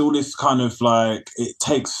 and then it's all this kind of like, it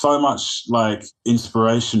takes so much like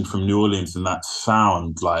inspiration from New Orleans and that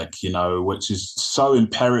sound, like, which is so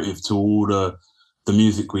imperative to all the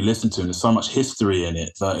music we listen to. And there's so much history in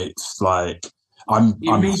it that it's like,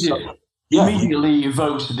 immediately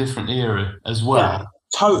evokes a different era as well. Yeah,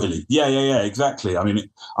 totally. Yeah, exactly. I mean,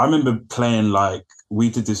 I remember playing, like, we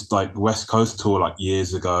did this like West Coast tour like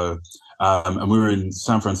years ago, and we were in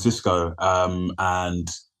San Francisco, and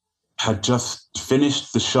had just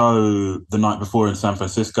finished the show the night before in San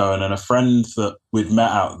Francisco, and then a friend that we'd met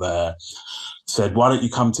out there said, "Why don't you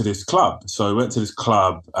come to this club?" So I went to this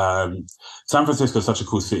club. San Francisco is such a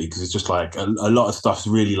cool city because it's just like a lot of stuff's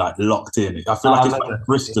really like locked in. I feel like it's like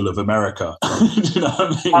Bristol of America. Do you know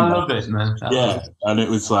what I mean? I love it, man. And it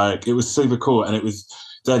was super cool, and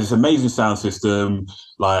they had this amazing sound system,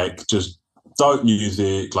 like just dope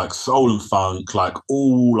music, like soul and funk, like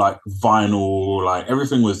all like vinyl, like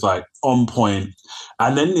everything was like on point.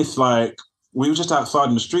 And then this like, we were just outside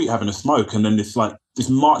in the street having a smoke, and then this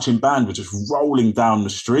marching band was just rolling down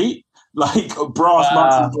the street, like a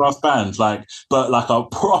marching brass band, like, but like a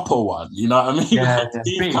proper one, you know what I mean? Yeah,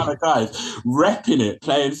 these kind of guys repping it,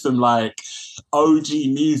 playing some like OG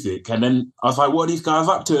music. And then I was like, what are these guys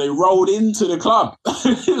up to? They rolled into the club.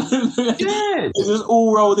 They just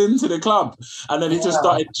all rolled into the club, and then he just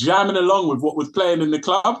started jamming along with what was playing in the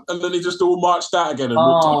club, and then he just all marched out again and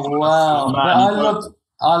wow.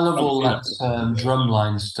 I love all that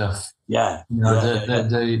drumline stuff. Yeah.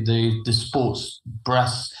 The sports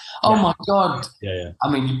brass. Oh my God. Yeah.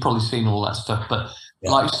 I mean, you've probably seen all that stuff, but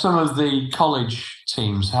like some of the college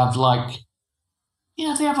teams have like, they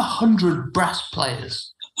have 100 brass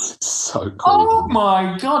players. So cool. Oh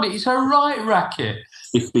my God, it's a right racket.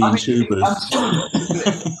 15 tubers. I'm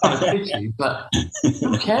kind of pity, but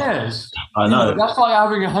who cares? I know. That's like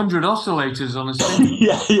having 100 oscillators on a synth.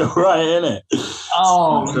 Yeah, you're right, innit?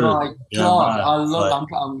 Oh my God, I love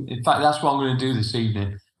it. In fact, that's what I'm going to do this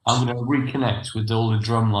evening. I'm going to reconnect with all the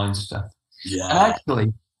drumline stuff. Yeah. And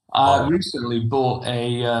actually, I recently bought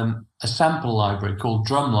a sample library called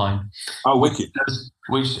Drumline. Oh, wicked!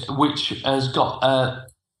 Which has got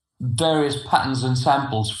various patterns and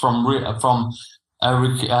samples from a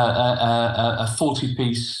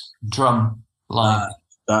 40-piece drum line.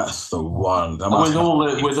 That's the one. With all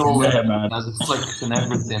the flicks and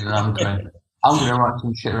everything, and I'm going to write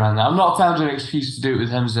some shit around that. I've not found an excuse to do it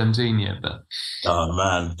with Hemzemzine yet, but... Oh,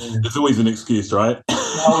 man. There's always an excuse, right?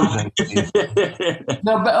 Always an excuse.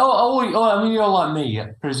 No, but I mean, you're like me,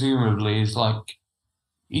 presumably. It's like,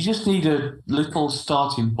 you just need a little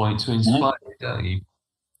starting point to inspire you, don't you?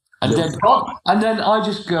 And then I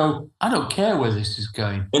just go, I don't care where this is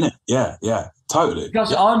going. Innit? Yeah, totally.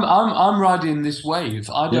 Because I'm riding this wave.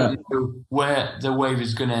 I don't know where the wave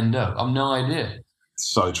is going to end up. I've no idea.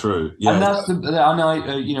 So true. Yeah. And that's when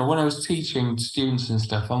I was teaching students and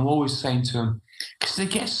stuff, I'm always saying to them, because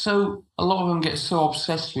a lot of them get so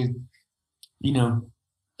obsessed with,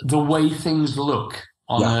 the way things look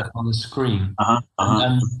on a screen,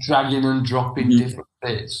 and dragging and dropping different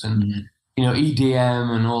bits and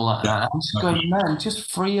EDM and all that. I'm just going, man, just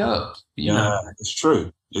free up. You know? It's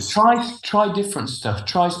true. Try different stuff.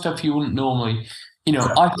 Try stuff you wouldn't normally.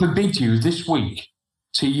 I forbid you this week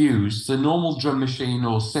to use the normal drum machine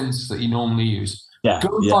or synths that you normally use. Go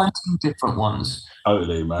and find some different ones.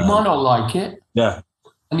 Totally, man. You might not like it. Yeah.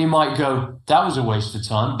 And you might go, that was a waste of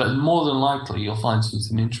time, but more than likely you'll find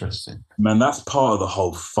something interesting. Man, that's part of the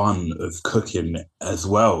whole fun of cooking as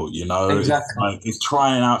well, Exactly. It's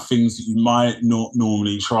trying out things that you might not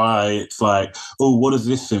normally try. It's like, oh, what does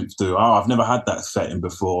this synth do? Oh, I've never had that setting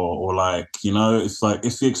before. Or it's like,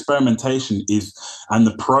 it's the experimentation and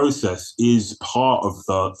the process is part of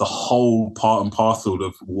the whole part and parcel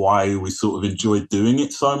of why we sort of enjoy doing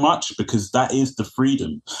it so much, because that is the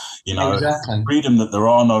freedom, Exactly. Freedom that there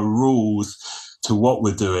are no rules to what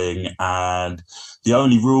we're doing, and the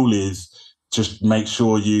only rule is just make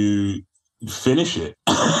sure you finish it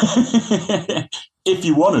if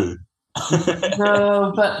you want to.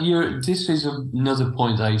 No, but this is another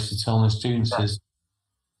point I used to tell my students is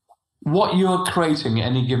what you're creating at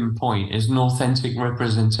any given point is an authentic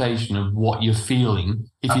representation of what you're feeling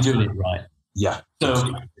if you're doing it right. Yeah.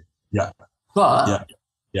 So, yeah. But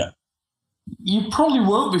yeah. You probably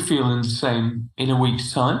won't be feeling the same in a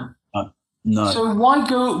week's time. No. So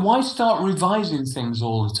why start revising things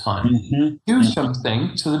all the time? Mm-hmm. Do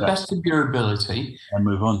something to the best of your ability. And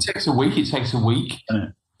move on. It takes a week.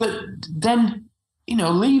 But then,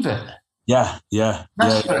 leave it. Yeah.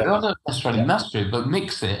 Master it. Not necessarily master it, but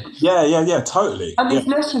mix it. Yeah, totally. And if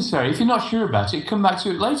necessary, if you're not sure about it, come back to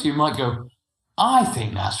it later. You might go, I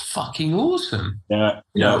think that's fucking awesome. Yeah.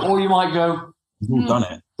 Or you might go, you've done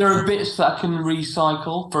it. There are bits that I can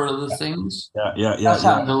recycle for other things. Yeah. That's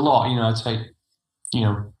happened a lot. I take,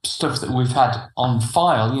 stuff that we've had on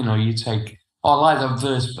file. You take, I like that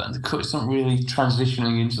verse, but it's not really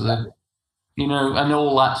transitioning into the, and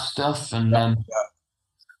all that stuff. And then,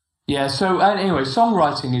 So anyway,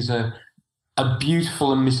 songwriting is a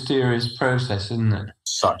beautiful and mysterious process, isn't it?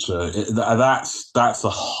 That's a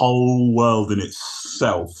whole world in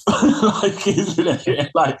itself. Isn't it?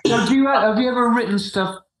 So have you ever written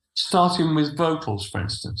stuff starting with vocals, for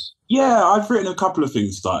instance? Yeah, I've written a couple of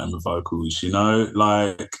things starting with vocals,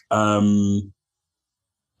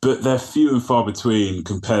 but they're few and far between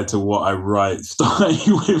compared to what I write,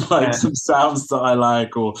 starting with some sounds that I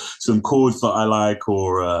like, or some chords that I like,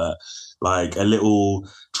 or a little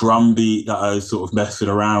drum beat that I was sort of messing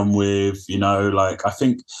around with. I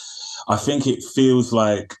think it feels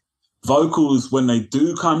like vocals, when they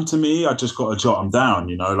do come to me, I just got to jot them down.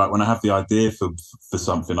 When I have the idea for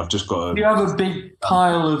something, I've just got to. You have a big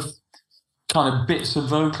pile of kind of bits of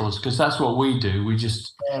vocals, because that's what we do. We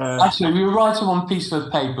just actually we write them on pieces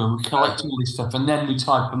of paper and we collect all this stuff, and then we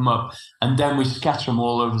type them up, and then we scatter them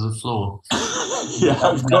all over the floor.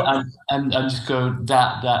 And just go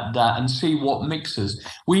that, and see what mixes.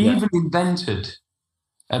 We even invented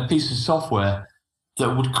a piece of software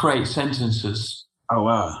that would create sentences. Oh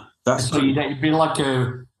wow! It'd be like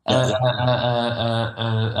a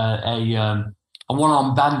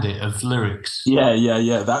one-armed bandit of lyrics.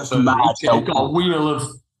 Yeah. That's mad. You've got a wheel of,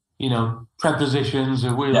 prepositions,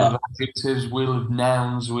 a wheel of adjectives, wheel of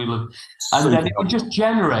nouns, and then it would just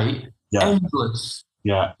generate endless,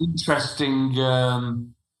 interesting,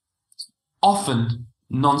 often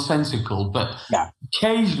nonsensical, but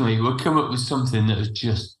occasionally we'll come up with something that is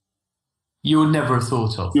just you would never have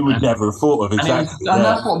thought of. Exactly. And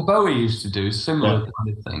that's what Bowie used to do, similar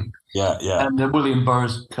kind of thing. Yeah. And the William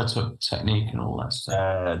Burroughs cut-up technique and all that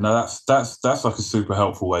stuff. No, that's like a super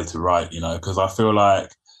helpful way to write, because I feel like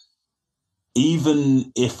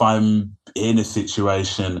even if I'm in a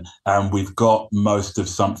situation and we've got most of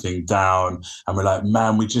something down and we're like,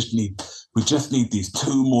 man, we just need these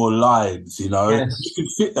two more lines, You can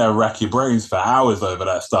sit there and rack your brains for hours over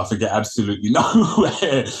that stuff and get absolutely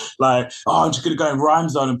nowhere. I'm just going to go in Rhyme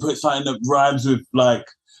Zone and put something that rhymes with like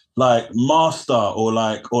master or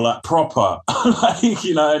like proper, and it's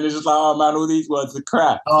just like, oh man, all these words are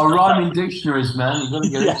crap. Oh, rhyming dictionaries, man, you've got to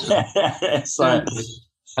get into it.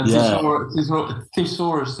 And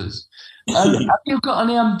thesauruses. Have you got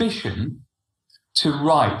any ambition to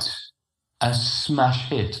write a smash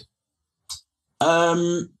hit?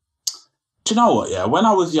 Do you know what? Yeah, when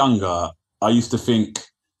I was younger, I used to think,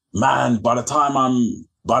 man, by the time I'm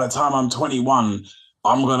 21,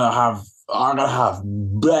 I'm gonna have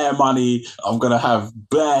bare money. I'm gonna have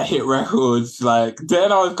bare hit records.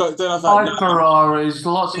 Then I was like, Ferraris,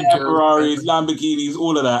 lots of Ferraris, Lamborghinis,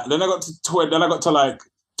 all of that. Then I got to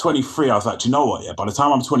 23. I was like, do you know what? Yeah, by the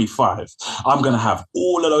time I'm 25, I'm gonna have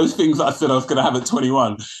all of those things that I said I was gonna have at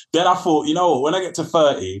 21. Then I thought, you know what? When I get to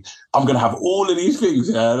 30, I'm gonna have all of these things.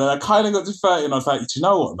 Yeah, and then I kind of got to 30, and I was like, do you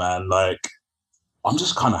know what, man? I'm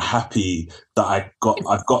just kind of happy that I've got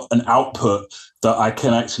an output that I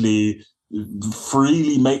can actually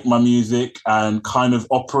freely make my music and kind of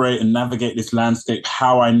operate and navigate this landscape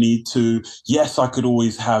how I need to. Yes, I could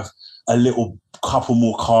always have a little couple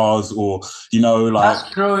more cars, or that's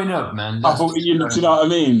growing up, man. Do you know what I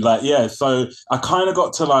mean? So I kind of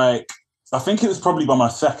got to I think it was probably by my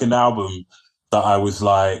second album that I was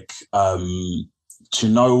like, do you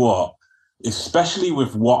know what? Especially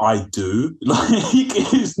with what I do,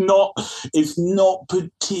 it's not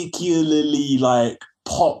particularly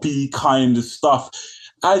poppy kind of stuff.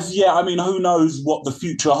 as yet, I mean, who knows what the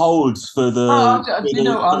future holds for I for the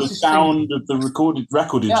was just thinking. sound of the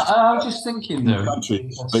record Yeah, industry I was just thinking in the though.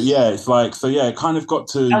 country. But yeah, it's like so. Yeah, it kind of got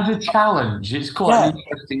to As a challenge, it's quite yeah. an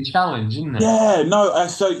interesting challenge, isn't it? Yeah, no,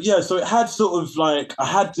 so it had sort of like I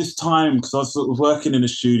had this time because I was sort of working in a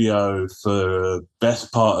studio for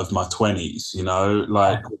best part of my 20s, you know,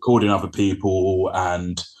 like recording other people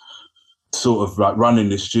and sort of like running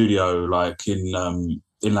this studio like in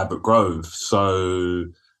Ladbroke Grove. So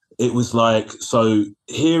it was like so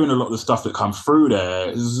hearing a lot of the stuff that come through there,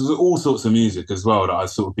 there's all sorts of music as well that I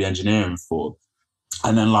sort of be engineering for.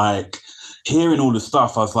 And then like hearing all the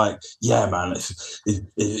stuff, I was like, yeah, man,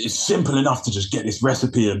 it's simple enough to just get this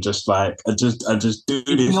recipe and just like and just do It's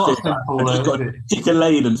this not thing. simple, I just got to pick a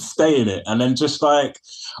lane and stay in it. And then just like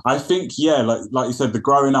I think, yeah, like you said, the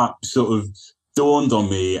growing up sort of dawned on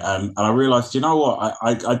me and I realized, you know what,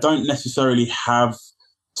 I don't necessarily have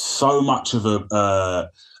so much of a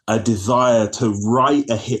desire to write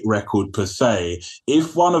a hit record per se.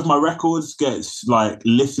 If one of my records gets like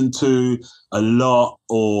listened to a lot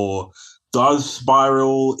or does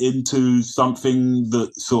spiral into something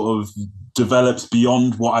that sort of develops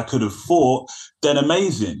beyond what I could have thought, then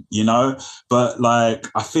amazing, you know? But like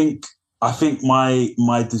I think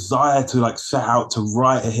my desire to like set out to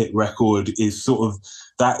write a hit record is sort of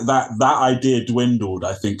that idea dwindled,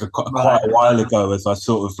 I think, quite a while ago as I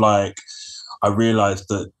sort of like I realized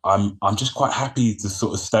that I'm just quite happy to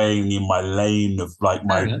sort of staying in my lane of like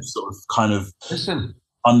my sort of kind of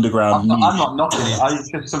underground niche. I'm not knocking it.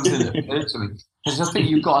 It's just something that occurred to me because I think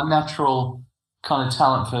you've got a natural kind of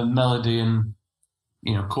talent for melody and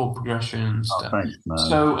chord progression and stuff. Thanks,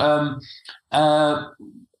 man.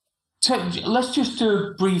 So let's just do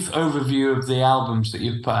a brief overview of the albums that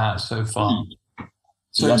you've put out so far.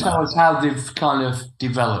 So tell us how they've kind of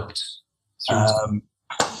developed.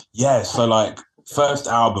 Yeah, so like first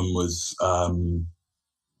album was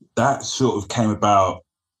that sort of came about.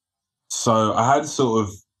 So I had sort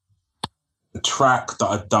of a track that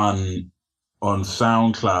I'd done on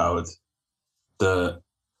SoundCloud that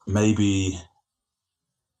maybe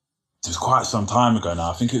it was quite some time ago now.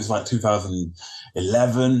 I think it was like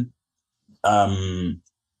 2011.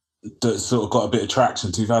 That sort of got a bit of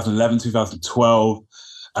traction, 2011, 2012.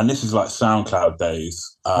 And this is like SoundCloud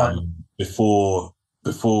days, before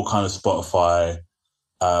kind of Spotify.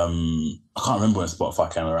 I can't remember when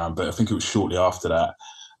Spotify came around, but I think it was shortly after that.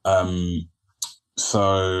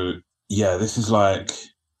 So yeah, this is like,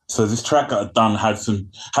 so this track that I'd done had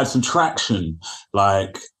some traction,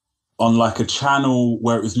 like on like a channel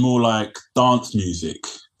where it was more like dance music,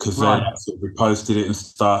 because then I sort of reposted it and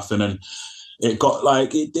stuff, and then it got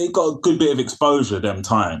like it got a good bit of exposure them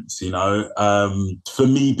times, you know. For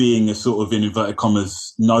me being a sort of in inverted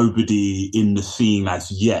commas nobody in the scene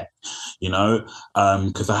as yet, you know,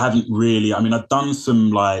 because I hadn't really. I mean, I'd done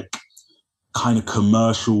some like kind of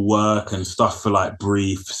commercial work and stuff for like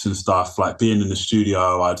briefs and stuff. Like being in the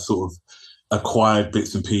studio, I'd sort of acquired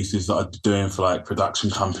bits and pieces that I'd be doing for like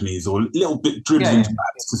production companies or little bit dribs and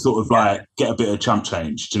drabs to sort of like get a bit of chump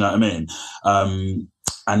change. Do you know what I mean?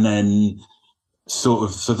 And then sort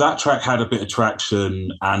of, so that track had a bit of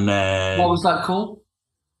traction, and then what was that called?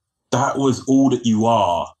 That was All That You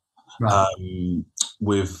Are,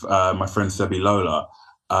 with my friend Sebi Lola.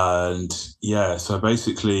 And yeah, so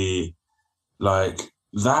basically like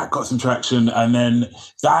that got some traction, and then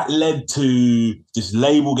that led to this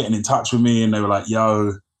label getting in touch with me, and they were like,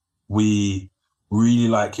 yo, we really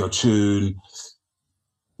like your tune,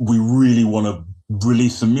 we really want to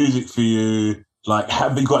release some music for you, like,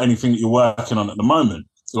 have you got anything that you're working on at the moment,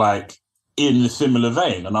 like in a similar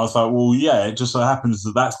vein? And I was like, well, yeah, it just so happens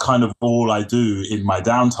that that's kind of all I do in my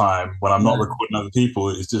downtime when I'm not recording other people,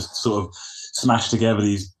 is just sort of smash together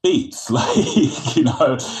these beats, like, you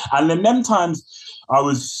know. And then them times I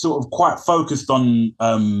was sort of quite focused on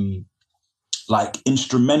like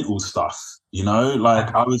instrumental stuff, you know,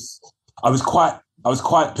 like I was quite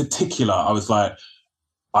particular. I was like,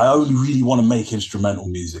 I only really want to make instrumental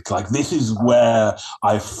music. Like, this is where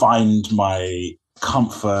I find my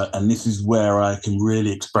comfort, and this is where I can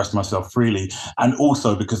really express myself freely. And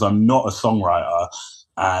also because I'm not a songwriter,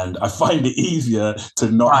 and I find it easier to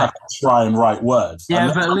not have to try and write words.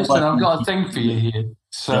 Yeah, but listen, I've got a thing for you here.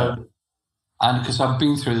 So, and because I've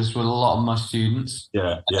been through this with a lot of my students.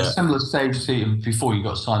 At a similar stage to you before you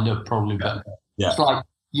got signed up, probably. But it's like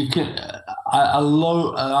you can,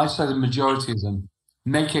 I say the majority of them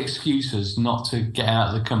make excuses not to get out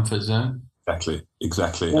of the comfort zone.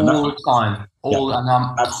 Exactly. All the time. And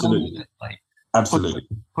I'm absolutely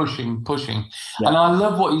pushing. And I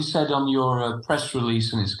love what you said on your press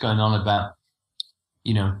release, and it's going on about,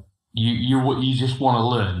 you know, You just want to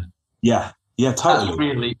learn. Yeah, yeah, That's totally.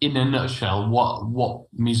 really, in a nutshell, what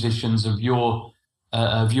musicians of your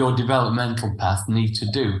developmental path need to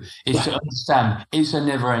do is Yeah. to understand it's a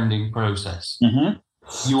never-ending process. Hmm.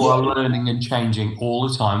 You Yeah, are learning and changing all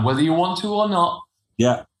the time, whether you want to or not,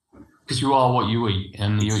 yeah, because you are what you eat,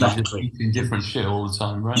 and you're just exactly. eating different shit all the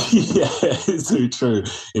time, right? Yeah, it's so true.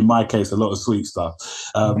 In my case, a lot of sweet stuff.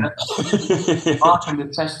 Yeah. I can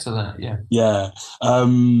attest to that. Yeah. Yeah.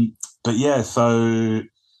 Um, but yeah, so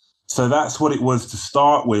that's what it was to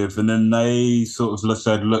start with. And then they sort of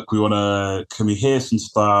said, look, can we hear some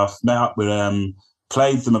stuff? Met up with them,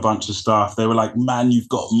 played them a bunch of stuff. They were like, man, you've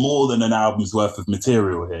got more than an album's worth of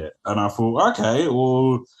material here. And I thought, okay,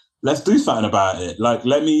 well, let's do something about it. Like,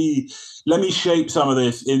 let me shape some of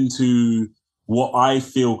this into what I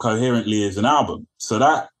feel coherently is an album. So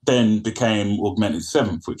that then became Augmented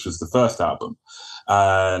Seventh, which was the first album.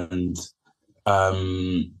 And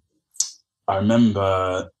um, I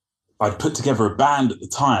remember I'd put together a band at the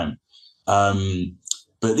time.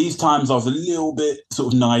 But these times I was a little bit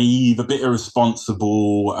sort of naive, a bit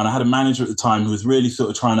irresponsible. And I had a manager at the time who was really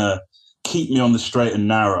sort of trying to keep me on the straight and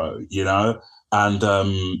narrow, you know? And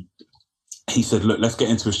he said, look, let's get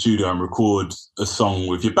into a studio and record a song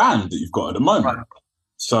with your band that you've got at the moment. Right.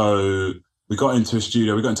 So we got into a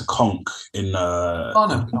studio, we got into Conk in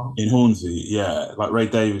Hornsey, yeah, like Ray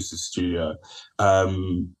Davis' studio.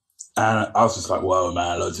 And I was just like, whoa,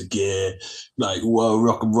 man, loads of gear, like, whoa,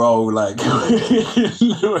 rock and roll, like,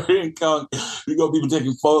 we're in Conk, we got people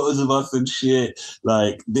taking photos of us and shit,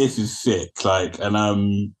 like, this is sick, like,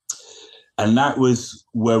 and that was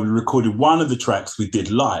where we recorded one of the tracks we did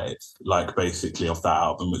live, like, basically off that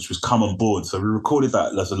album, which was Come On Board. So we recorded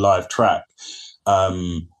that as a live track.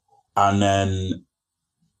 And then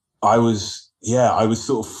I was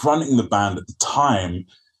sort of fronting the band at the time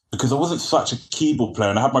because I wasn't such a keyboard player.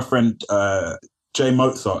 And I had my friend Jay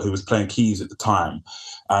Mozart, who was playing keys at the time.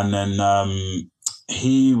 And then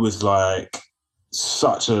he was like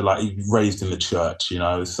he raised in the church, you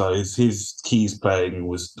know, so his keys playing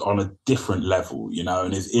was on a different level, you know,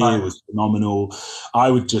 and his ear was phenomenal.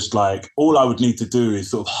 I would just all I would need to do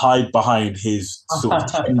is sort of hide behind his sort of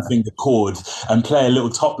 10-finger chords and play a little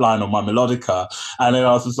top line on my melodica. And then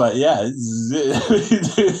I was just like, yeah,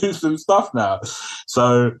 some stuff now.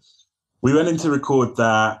 So we went in to record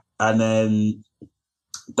that, and then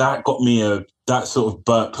that got me that sort of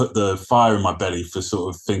put the fire in my belly for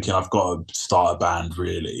sort of thinking I've got to start a band,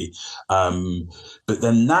 really. But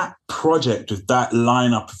then that project with that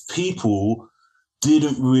lineup of people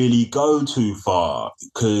didn't really go too far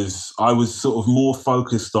because I was sort of more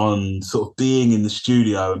focused on sort of being in the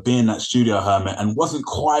studio and being that studio hermit, and wasn't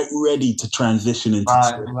quite ready to transition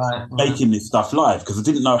into making this stuff live because I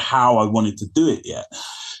didn't know how I wanted to do it yet.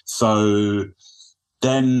 So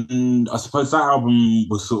then I suppose that album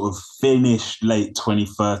was sort of finished late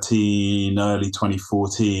 2013, early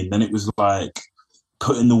 2014. Then it was like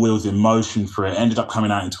putting the wheels in motion for it. Ended up coming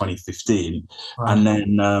out in 2015. Right. And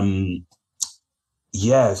then,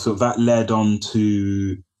 so that led on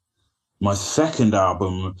to my second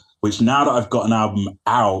album, which now that I've got an album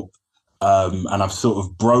out, and I've sort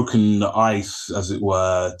of broken the ice, as it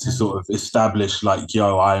were, to sort of establish like,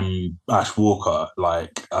 yo, I'm Ash Walker,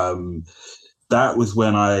 like, that was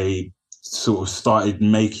when I sort of started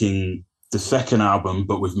making the second album,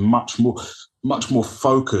 but with much more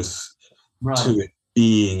focus to it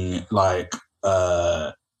being like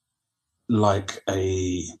a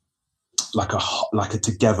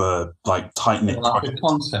together, like tight knit, like a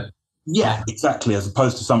concept. Yeah, exactly. As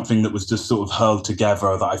opposed to something that was just sort of hurled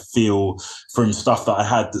together that I feel from stuff that I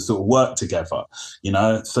had that sort of worked together, you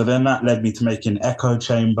know. So then that led me to making Echo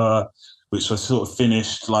Chamber, which I sort of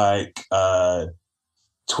finished like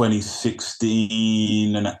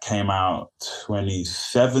 2016, and that came out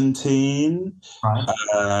 2017. Right.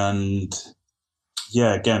 And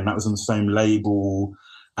yeah, again, that was on the same label,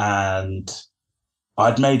 and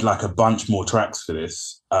I'd made like a bunch more tracks for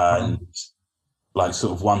this, and like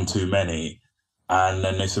sort of one too many. And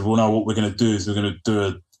then they said, well, no, what we're going to do is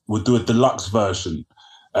we'll do a deluxe version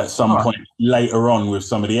at some point later on with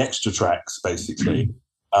some of the extra tracks, basically.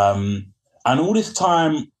 And all this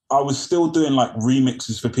time, I was still doing like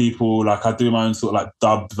remixes for people. Like I do my own sort of like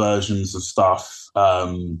dubbed versions of stuff,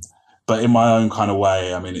 but in my own kind of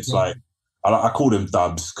way. I mean, it's like, I call them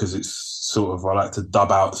dubs because it's sort of, I like to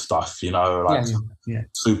dub out stuff, you know, like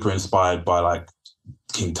super inspired by like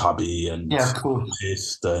King Tubby and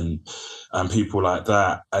and people like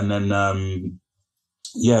that. And then,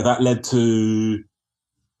 that led to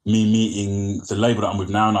me meeting the label that I'm with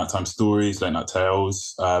now, Nighttime Stories, Late Night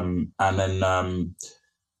Tales. And then,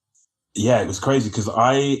 it was crazy because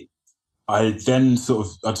I I then sort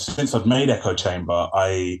of, since I'd made Echo Chamber,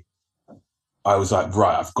 I was like,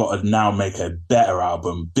 right, I've got to now make a better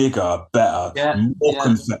album, bigger, better, more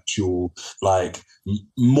conceptual, like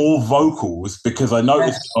more vocals, because I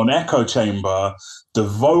noticed on Echo Chamber, the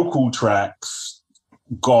vocal tracks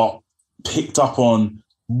got picked up on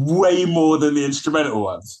way more than the instrumental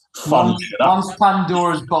ones. Once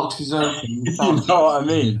Pandora's box is open, you know what I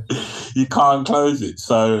mean? You can't close it.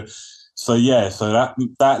 So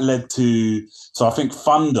that led to, so I think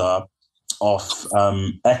Thunder off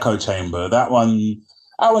Echo Chamber, that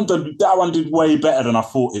one did way better than I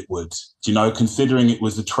thought it would. You know, considering it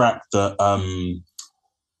was a track that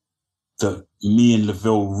that me and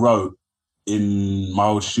LaVille wrote in my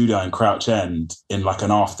old studio in Crouch End in like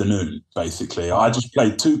an afternoon, basically. I just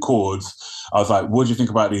played 2 chords. I was like, what do you think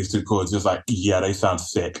about these 2 chords? He was like, yeah, they sound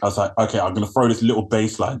sick. I was like, okay, I'm going to throw this little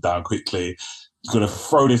bass line down quickly. Going to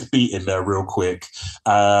throw this beat in there real quick.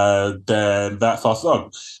 Then that's our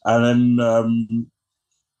song. And then,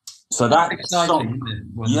 so that's exciting,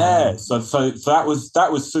 song, yeah. So that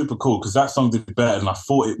was super cool, because that song did better than I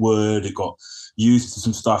thought it would. It got used to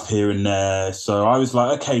some stuff here and there. So I was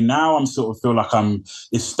like, okay, now I'm sort of feel like I'm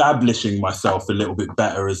establishing myself a little bit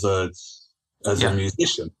better as a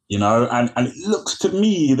musician, you know, and it looks to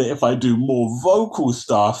me that if I do more vocal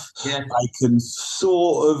stuff, I can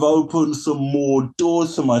sort of open some more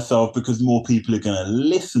doors for myself, because more people are going to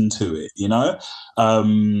listen to it, you know.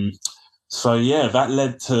 So yeah, that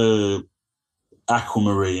led to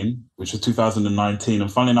Aquamarine, which was 2019, and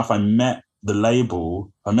funnily enough, I met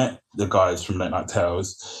the guys from Late Night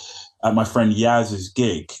Tales at my friend Yaz's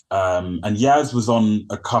gig, and Yaz was on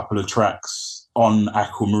a couple of tracks on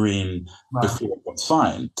Aquamarine before I got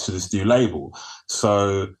signed to this new label.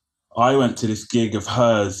 So I went to this gig of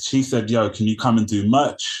hers. She said, yo, can you come and do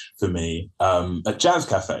merch for me at Jazz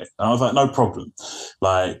Cafe? And I was like, no problem.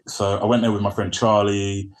 Like, so I went there with my friend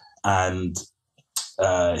Charlie, and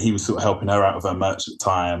he was sort of helping her out with her merch at the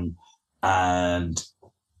time, and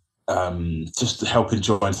just helping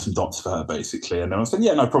join some dots for her, basically. And then I said,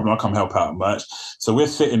 yeah, no problem, I'll come help out at merch. So we're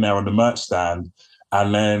sitting there on the merch stand,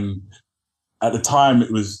 and then at the time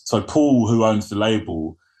it was, so Paul, who owns the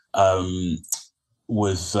label,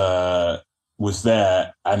 was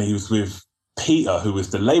there, and he was with Peter, who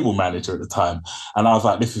was the label manager at the time. And I was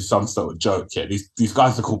like, this is some sort of joke. Yeah, these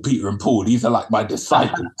guys are called Peter and Paul. These are like my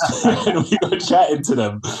disciples. And we were chatting to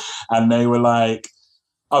them, and they were like,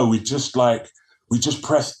 oh, we just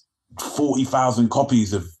pressed 40,000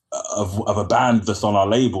 copies of a band that's on our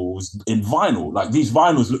labels in vinyl. Like, these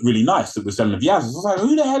vinyls look really nice that we're selling of Yaz's. I was like,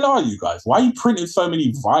 who the hell are you guys? Why are you printing so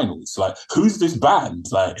many vinyls? Like, who's this band?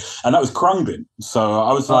 Like, and that was Krungbin. So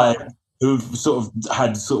I was like, who've sort of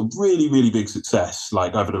had sort of really, really big success,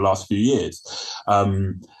 like, over the last few years.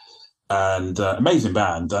 And amazing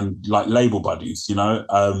band, and like label buddies, you know?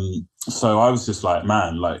 So I was just like,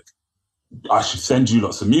 man, like, I should send you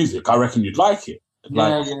lots of music. I reckon you'd like it.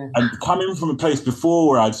 Like, and coming from a place before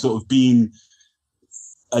where I'd sort of been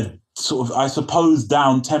a sort of, I suppose,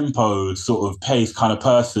 down tempo sort of pace kind of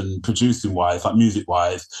person, producing wise, like music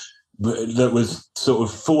wise, that was sort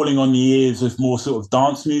of falling on the ears of more sort of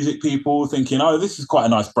dance music people, thinking, oh, this is quite a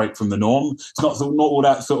nice break from the norm. It's not all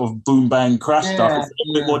that sort of boom bang crash stuff. It's a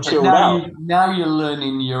little bit more chilled out. Now you're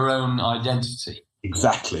learning your own identity.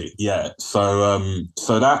 Exactly, yeah. So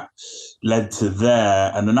that led to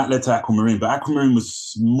there, and then that led to Aquamarine. But Aquamarine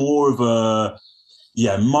was more of a,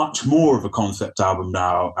 much more of a concept album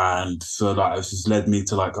now, and so that has just led me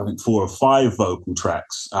to, like, I think 4 or 5 vocal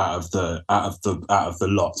tracks out of the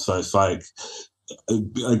lot. So it's like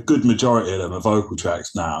a good majority of them are vocal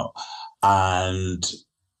tracks now, and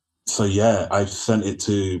so I sent it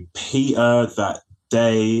to Peter that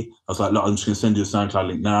day. I was like, look, I'm just going to send you a SoundCloud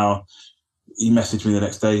link now. He messaged me the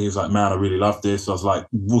next day. He was like, man, I really love this. I was like,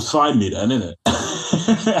 well, sign me then, innit?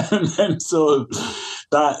 And then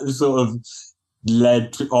that sort of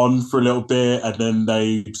led on for a little bit. And then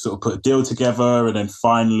they sort of put a deal together, and then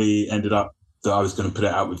finally ended up that I was going to put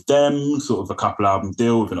it out with them, sort of a couple album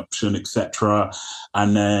deal with an option, etc.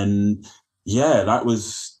 And then, that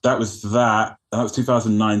was that. That was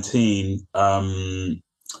 2019.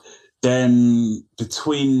 Then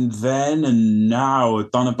between then and now, I've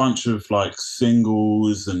done a bunch of like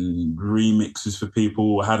singles and remixes for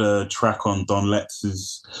people. I had a track on Don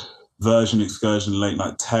Letz's Version Excursion Late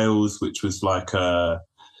Night Tales, which was like I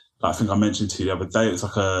think I mentioned to you the other day. It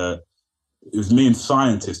was me and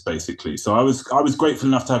Scientist, basically. So I was grateful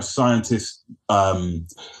enough to have Scientist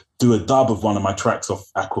do a dub of one of my tracks off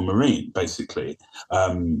Aquamarine, basically,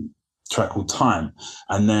 track called Time.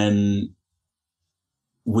 And then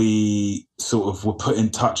we sort of were put in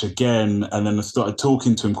touch again, and then I started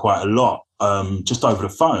talking to him quite a lot, just over the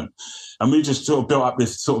phone. And we just sort of built up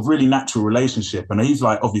this sort of really natural relationship. And he's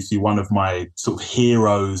like obviously one of my sort of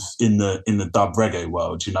heroes in the dub reggae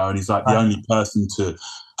world, you know, and he's like the only person to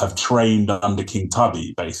have trained under King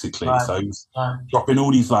Tubby, basically. Right. So he was dropping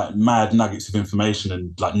all these like mad nuggets of information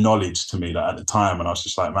and like knowledge to me like, at the time. And I was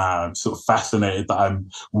just like, man, I'm sort of fascinated that I'm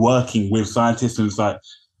working with scientists. And it's like,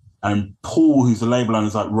 and Paul, who's the label owner,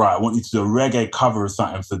 is like, right, I want you to do a reggae cover of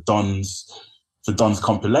something for Don's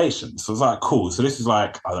compilation. So I was like, cool. So this is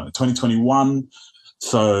like, I don't know, 2021.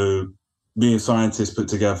 So me and scientists put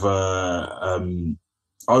together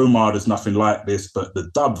Omar, There's Nothing Like This, but the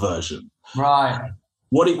dub version. Right.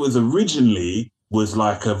 What it was originally was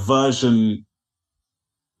like a version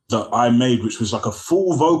that I made, which was like a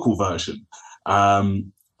full vocal version.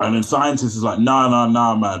 And then scientists is like, nah,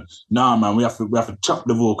 man, we have to chop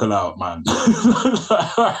the vocal out, man.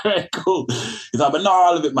 All right, cool. He's like, but not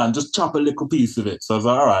all of it, man, just chop a little piece of it. So I was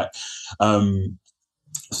like, all right.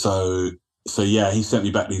 So yeah, he sent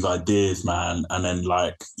me back these ideas, man. And then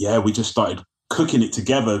like, yeah, we just started cooking it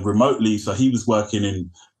together remotely. So he was working in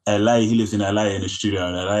LA, he lives in LA, in a studio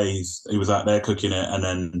in LA. He was out there cooking it, and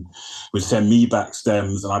then would send me back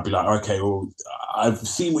stems, and I'd be like, okay, well, I've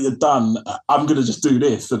seen what you've done. I'm going to just do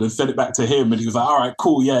this, and then send it back to him. And he was like, all right,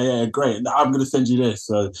 cool. Yeah, great. I'm going to send you this.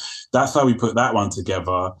 So that's how we put that one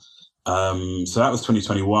together. So that was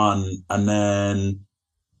 2021. And then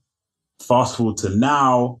fast forward to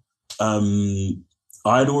now,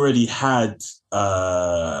 I'd already had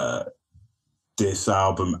this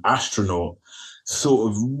album, Astronaut,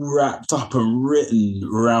 sort of wrapped up and written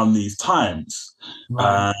around these times.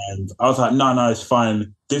 Right. And I was like, no, it's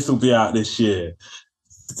fine. This will be out this year.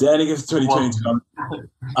 Then it gets to 2022.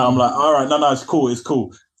 I'm like, all right, no, it's cool. It's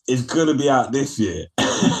going to be out this year.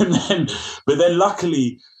 But then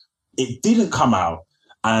luckily it didn't come out.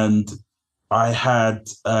 And I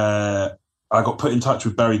got put in touch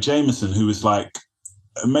with Barry Jameson, who was like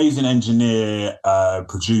amazing engineer,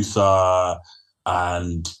 producer,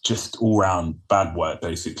 and just all round bad work,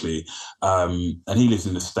 basically. And he lives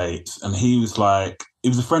in the States. And he was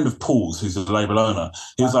a friend of Paul's, who's the label owner.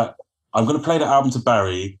 He was like, I'm going to play the album to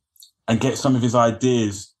Barry and get some of his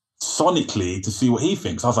ideas sonically to see what he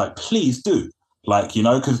thinks. I was like, please do. Like, you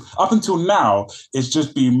know, because up until now, it's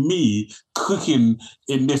just been me cooking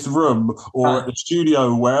in this room or at the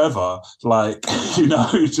studio, wherever, like, you know,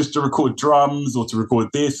 just to record drums or to record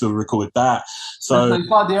this or record that. So it's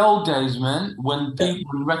like the old days, man, when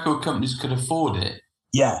people and record companies could afford it.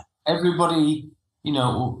 Yeah. Everybody, you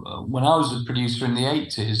know, when I was a producer in the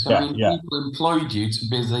 80s, people employed you to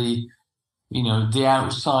be the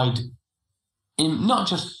outside, not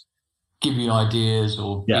just give you ideas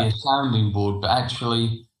or be a sounding board, but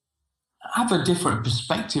actually have a different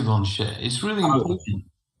perspective on shit. It's really important.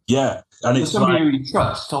 Yeah. And it's somebody who you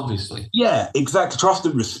trust, obviously. Yeah, exactly. Trust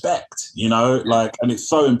and respect, you know, like, and it's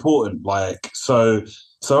so important. Like, so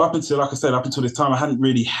up until, like I said, up until this time, I hadn't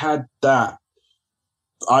really had that.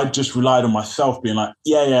 I just relied on myself being like,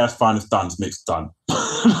 yeah, it's fine, it's done, it's mixed, done.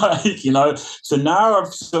 Like, you know, so now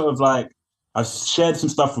I've shared some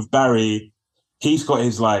stuff with Barry. He's got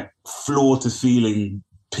his like floor to ceiling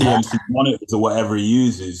PMC monitors or whatever he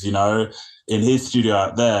uses, you know, in his studio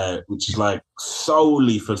out there, which is like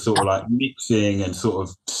solely for sort of like mixing and sort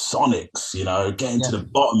of sonics, you know, getting to the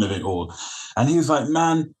bottom of it all. And he was like,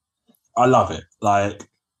 man, I love it. Like,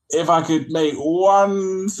 if I could make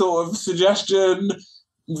one sort of suggestion,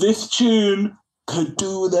 this tune could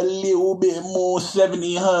do with a little bit more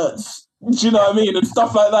 70 hertz. Do you know what I mean? And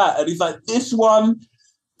stuff like that. And he's like, this one,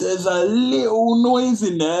 there's a little noise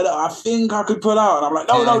in there that I think I could put out. And I'm like,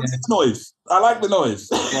 no, this is noise. I like the noise.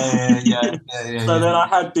 So then I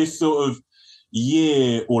had this sort of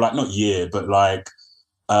year, or like, not year, but like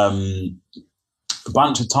a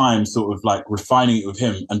bunch of time sort of like refining it with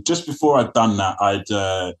him. And just before I'd done that,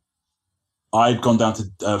 I'd gone down to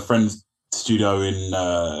a friend's studio in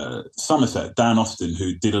Somerset, Dan Austin,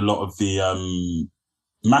 who did a lot of the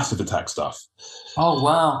Massive Attack stuff. Oh,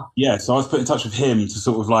 wow. Yeah, so I was put in touch with him to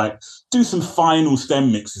sort of like do some final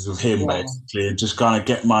stem mixes with him, basically, and just kind of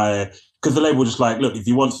get because the label was just like, look, if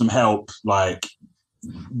you want some help, like,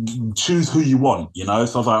 choose who you want, you know?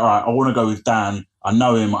 So I was like, all right, I want to go with Dan. I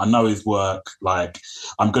know him, I know his work. Like,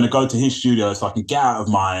 I'm going to go to his studio so I can get out of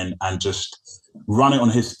mine and just run it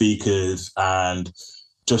on his speakers and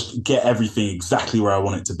just get everything exactly where I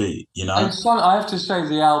want it to be, you know? And I have to say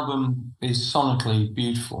the album is sonically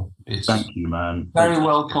beautiful. Thank you, man. Very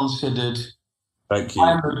well considered. Thank you.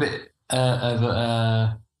 I'm a bit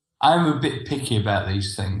I'm a bit picky about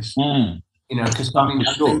these things, you know, because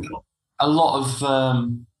I a lot of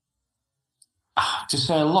to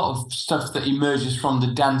say a lot of stuff that emerges from the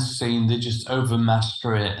dance scene. They just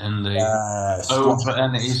overmaster it, and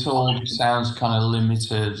and it all sounds kind of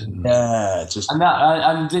limited. And,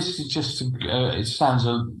 and this is just it sounds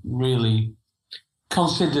a really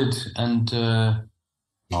considered and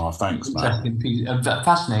thanks, man. A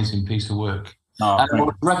fascinating piece of work. And I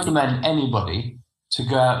would recommend anybody to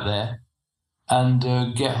go out there and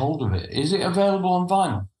get hold of it. Is it available on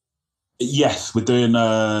vinyl? Yes, we're doing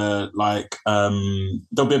there'll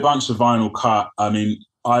be a bunch of vinyl cut. I mean,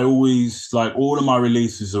 I always all of my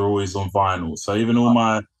releases are always on vinyl. So even all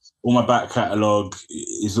my back catalogue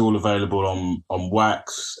is all available on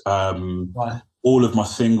wax. All of my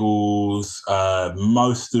singles,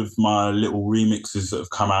 most of my little remixes that have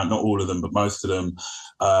come out, not all of them, but most of them,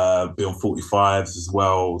 be on 45s as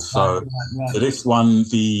well. So, so this one,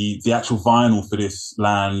 the actual vinyl for this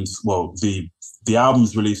lands, well, the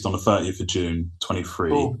album's released on the 30th of June, 23.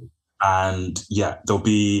 Cool. And yeah, there'll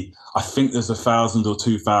be, I think there's 1,000 or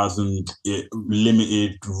 2,000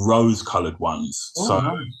 limited rose-coloured ones. So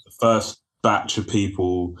the first batch of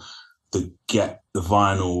people that get the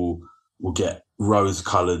vinyl will get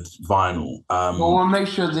rose-coloured vinyl. Well, we'll make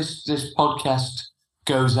sure this podcast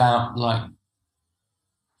goes out like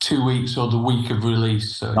 2 weeks or the week of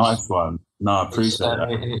release. So nice one. No, I appreciate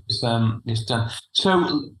that. It's done.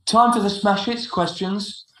 So time for the smash hits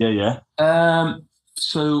questions. Yeah.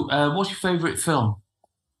 So what's your favourite film?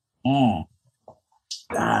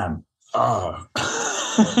 Damn. Oh.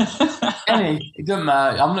 Any, it doesn't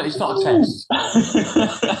matter. It's not a test.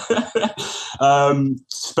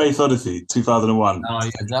 Space Odyssey, 2001. Oh yeah,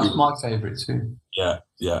 that's my favourite too. Yeah.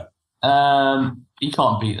 You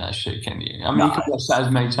can't beat that shit, can you? I mean, you can watch that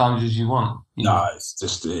as many times as you want. No, it's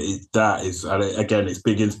just that is again, it's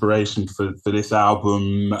big inspiration for this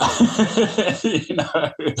album. Wow,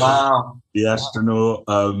 The Astronaut.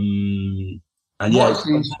 And what's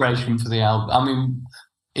the inspiration for the album? I mean,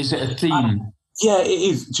 is it a theme? Yeah, it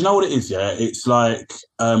is. Do you know what it is? Yeah, it's like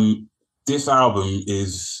this album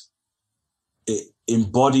it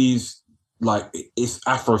embodies. Like, it's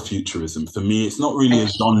Afrofuturism for me. It's not really a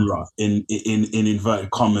genre in inverted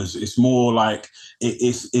commas. It's more like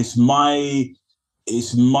it's my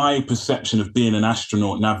perception of being an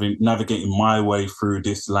astronaut, navigating my way through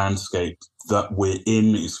this landscape that we're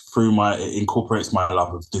in. It incorporates my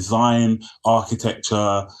love of design,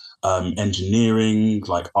 architecture, engineering,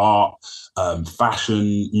 like art,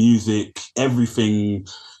 fashion, music, everything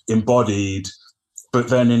embodied, but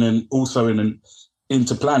then also in an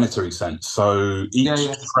interplanetary sense. So each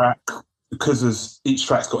track, because each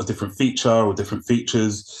track's got a different feature or different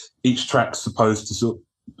features, each track's supposed to sort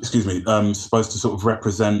of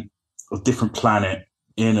represent a different planet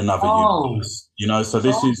in another universe. So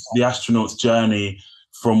this is the astronaut's journey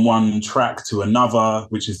from one track to another,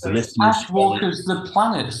 which is the listener's Ash Walker's the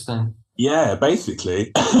planets then. Yeah,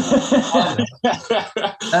 basically. Okay,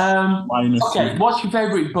 what's your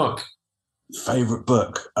favourite book? Favourite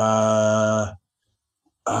book?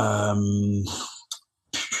 Do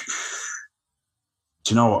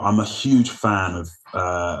you know what? I'm a huge fan of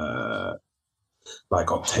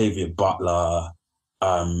like Octavia Butler,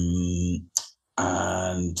 and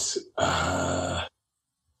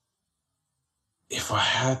if I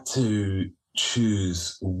had to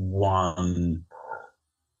choose one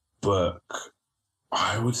book,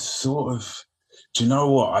 I would sort of. Do you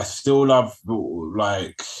know what? I still love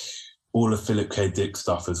like all of Philip K. Dick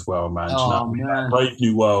stuff as well, man. Man. Brave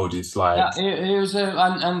New World is like... Yeah, it was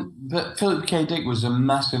but Philip K. Dick was a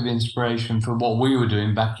massive inspiration for what we were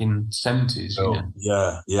doing back in the 70s, you know?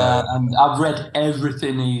 Yeah. And I've read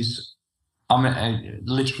everything I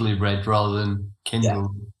literally read rather than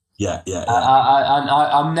Kindle. Yeah.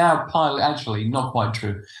 I'm now piling... Actually, not quite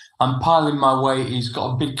true. I'm piling my way. He's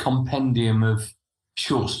got a big compendium of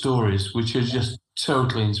short stories, which are just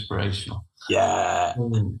totally inspirational. Yeah.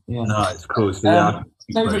 No, it's cool. So,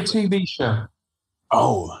 favorite TV show?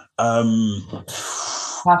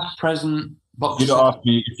 Past, present, box. If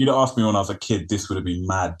you'd asked me when I was a kid, this would have been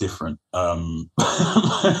mad different. Probably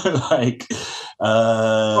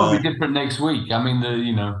different next week. I mean, Do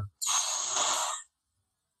you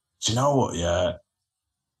know what? Yeah,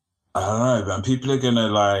 I don't know, man. People are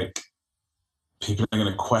gonna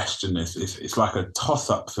question this. It's like a toss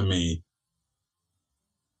up for me.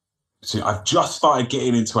 So I've just started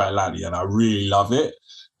getting into Atlanta and I really love it,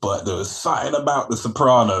 but there was something about The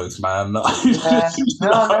Sopranos, man. No.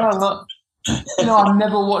 I've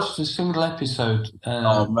never watched a single episode.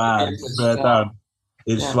 Oh man, down.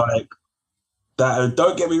 It's like that.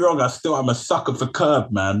 Don't get me wrong, I'm a sucker for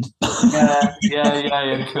Curb, man. Yeah.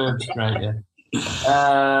 Curb's great.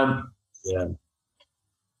 Yeah. Yeah.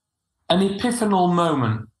 An epiphanal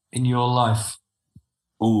moment in your life,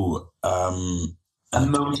 Ooh, a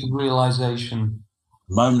moment of realization.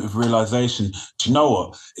 moment of realization. Do you know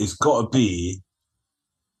what? It's got to be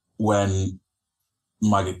when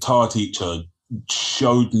my guitar teacher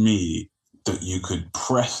showed me that you could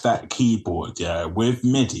press that keyboard, yeah, with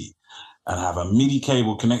MIDI and have a MIDI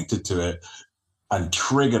cable connected to it and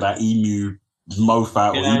trigger that EMU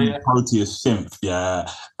MoFat or EMU Proteus synth, yeah,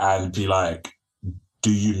 and be like,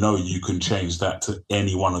 do you know you can change that to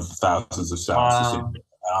any one of the thousands of sounds? And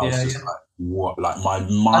I was just like, what? Like my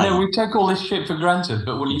mind. I know we take all this shit for granted,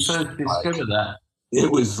 but when you first discover that,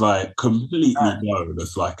 it was like completely blown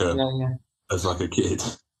as like a kid.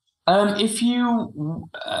 If you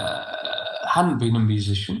hadn't been a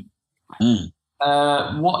musician,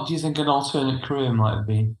 what do you think an alternate career might have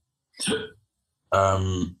been?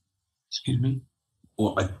 Excuse me.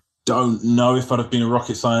 Well, I don't know if I'd have been a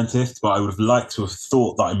rocket scientist, but I would have liked to have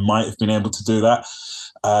thought that I might have been able to do that.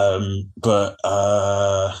 But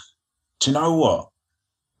do you know what?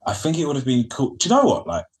 I think it would have been cool. Do you know what?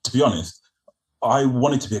 Like, to be honest, I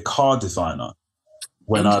wanted to be a car designer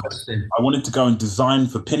when I wanted to go and design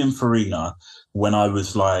for Pininfarina when I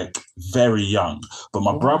was like very young. But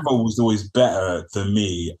my brother was always better than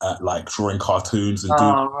me at like drawing cartoons and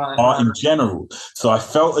doing art in general. So I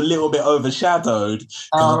felt a little bit overshadowed.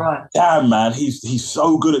 Damn, man, he's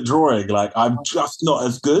so good at drawing. Like I'm just not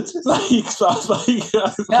as good. Like so I was like,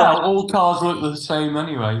 all cars look the same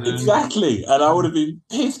anyway. Exactly, and I would have been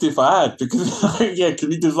pissed if I had because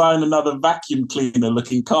can you design another vacuum cleaner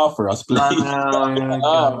looking car for us, please?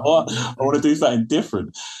 I want to do something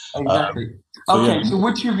different. Exactly. So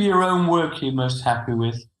which of your own work are you most happy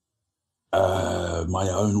with? My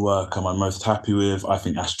own work am I most happy with? I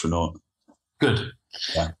think Astronaut. Good.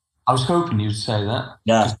 Yeah. I was hoping you'd say that.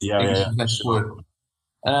 Yeah. Best work.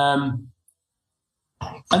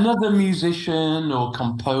 Another musician or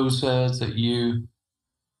composer that you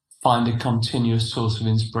find a continuous source of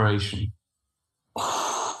inspiration?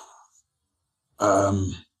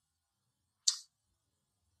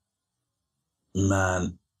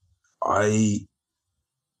 Man, I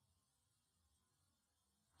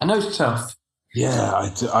know it's tough. Yeah,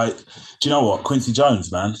 do you know what? Quincy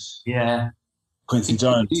Jones, man. Yeah. Quincy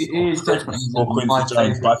Jones. He is definitely Quincy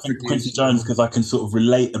Jones, but I think Quincy Jones because I can sort of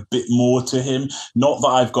relate a bit more to him. Not that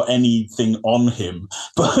I've got anything on him,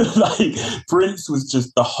 but like Prince was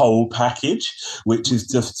just the whole package, which is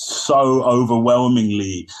just so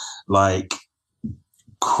overwhelmingly like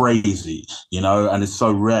crazy, and it's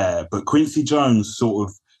so rare. But Quincy Jones sort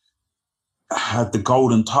of had the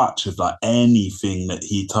golden touch of like anything that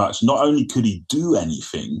he touched. Not only could he do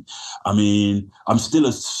anything, I mean, I'm still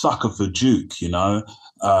a sucker for Duke, and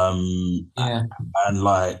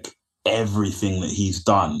like everything that he's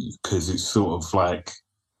done, because it's sort of like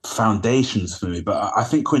foundations for me. But I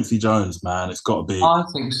think Quincy Jones, man, it's got to be. I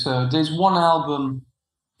think so. There's one album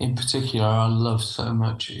in particular I love so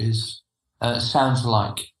much is Sounds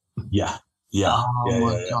Like. Yeah.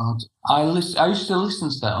 God! I used to listen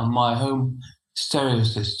to that on my home stereo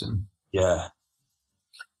system. Yeah,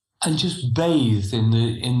 and just bathe in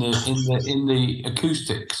the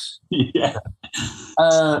acoustics. Yeah,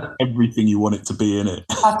 everything you want it to be in it.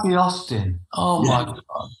 Patty Austin. Oh my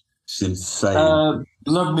God, it's insane.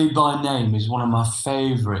 "Love Me by Name" is one of my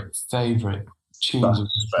favorite tunes. That's a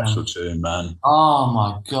special tune, man. Oh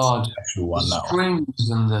my God, special one. The strings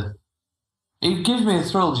and it gives me a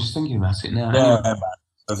thrill just thinking about it now. Yeah, man.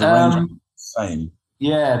 As a range, insane.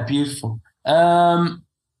 Yeah, beautiful.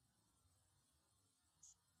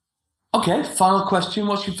 Okay, final question.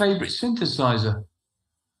 What's your favourite synthesizer?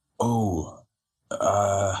 Oh,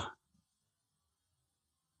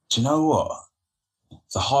 do you know what?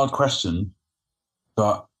 It's a hard question,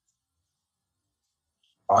 but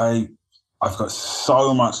I've got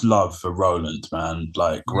so much love for Roland, man.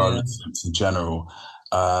 Like Roland synths in general.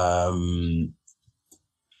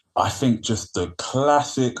 I think just the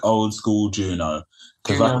classic old school Juno,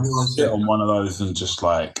 because I can sit on one of those and just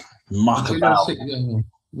like muck about.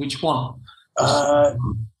 Which one?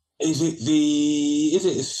 Is it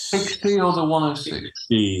the 60 or the 106?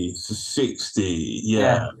 60,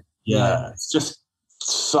 yeah. It's just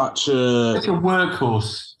such a. It's a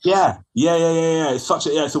workhorse. Yeah. It's such a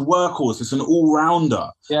it's a workhorse. It's an all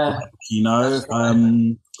rounder. Yeah,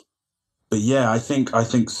 But yeah, I think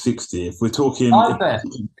 60. If we're talking, I bet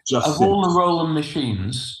of all the Roland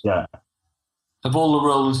machines, of all the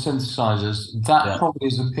Roland synthesizers, that probably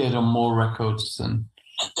has appeared on more records than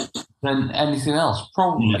anything else.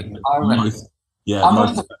 Probably, I reckon.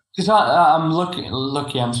 Because I'm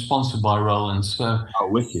lucky. I'm sponsored by Roland, so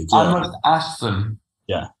wicked. I must ask them.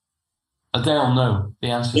 Yeah. They'll know the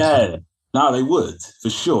answer to. Yeah, no, they would for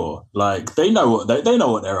sure. Like they know what they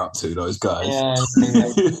know what they're up to. Those guys,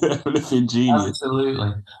 flipping genius.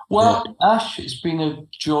 Absolutely. Well, Ash, it's been a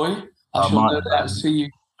joy. I shall no doubt see you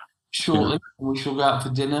shortly. We shall go out for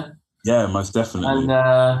dinner. Yeah, most definitely.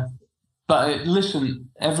 And but listen,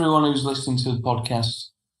 everyone who's listening to the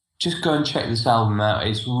podcast, just go and check this album out.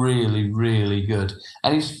 It's really, really good,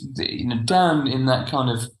 and it's down in that kind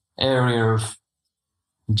of area of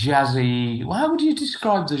jazzy. Well, how would you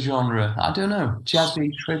describe the genre? I don't know.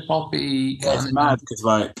 Jazzy, trip hoppy. Yeah, it's mad because,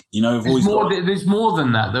 like, there's more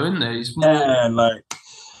than that, though, isn't there? It's more. Yeah, like,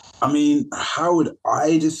 I mean, how would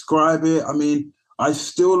I describe it? I mean, I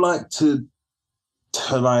still like to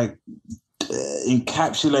like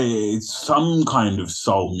encapsulate it as some kind of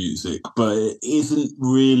soul music, but it isn't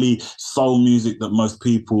really soul music that most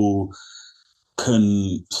people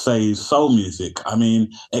can say soul music. I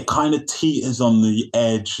mean, it kind of teeters on the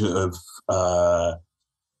edge of, I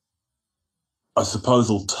suppose,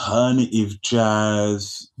 alternative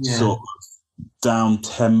jazz, sort of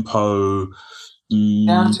down-tempo.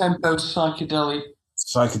 Down-tempo, psychedelic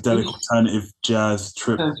alternative jazz,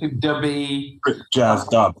 trip jazz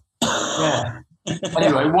dub. Yeah.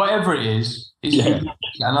 Anyway, whatever it is, it's unique.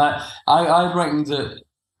 And I reckon that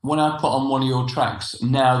when I put on one of your tracks,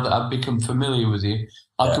 now that I've become familiar with you,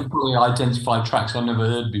 I can probably identify tracks I've never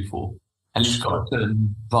heard before. And it's got a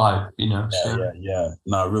certain vibe,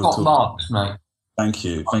 No, real top talk. Marks, mate. Thank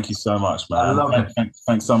you so much, man. I love it.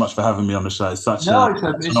 Thanks so much for having me on the show. It's such an honor.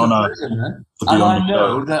 Pleasure, man. And I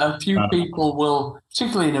know that a few people will,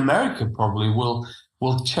 particularly in America, probably will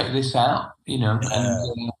check this out, and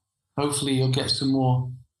hopefully you'll get some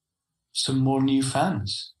more new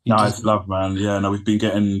fans. Nice, love, man. Yeah, no, I've been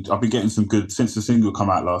getting some good since the single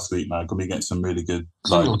come out last week, man. I've been getting some really good.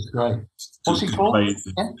 Singles, great. What's it called?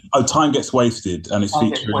 Oh, Time Gets Wasted, and it's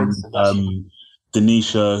featuring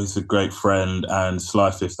Denisha, who's a great friend, and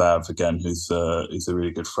Sly Fifth Ave again, who's a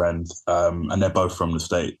really good friend. And they're both from the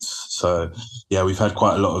States. So yeah, we've had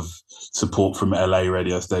quite a lot of support from LA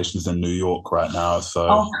radio stations in New York right now.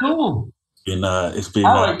 So cool. It's been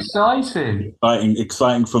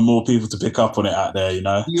exciting for more people to pick up on it out there,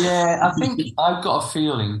 Yeah, I think I've got a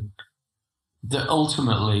feeling that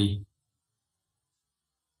ultimately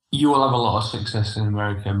you will have a lot of success in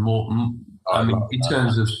America. In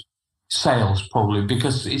terms of sales, probably,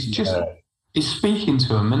 because it's just it's speaking to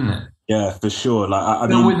them, isn't it? Yeah, for sure. Like I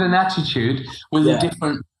mean, with an attitude, with a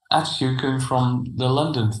different attitude coming from the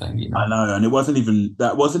London thing, I know, and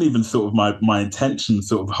that wasn't even sort of my intention,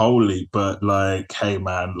 sort of wholly, but like, hey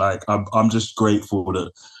man, like I'm just grateful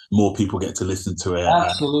that more people get to listen to it.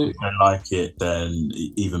 Absolutely. And if they like it, then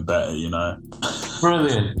even better,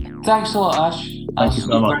 Brilliant. Thanks a lot, Ash. Thank you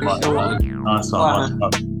so much, Mike. Nice one.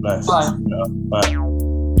 Bye. Bye.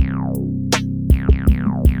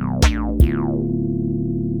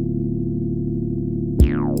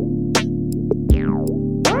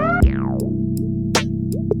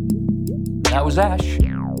 That was Ash.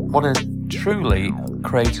 What a truly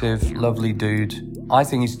creative, lovely dude. I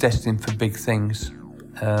think he's destined for big things.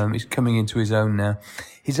 He's coming into his own now.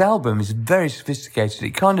 His album is very sophisticated.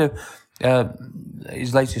 It kind of,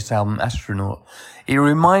 his latest album, Astronaut, it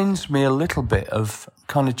reminds me a little bit of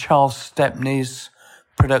kind of Charles Stepney's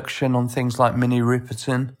production on things like Minnie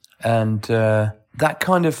Riperton and that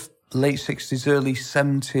kind of late 60s, early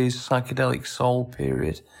 70s psychedelic soul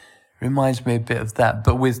period. Reminds me a bit of that,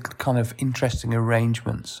 but with kind of interesting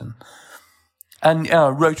arrangements and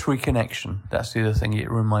rotary connection. That's the other thing it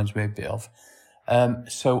reminds me a bit of.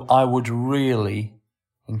 So I would really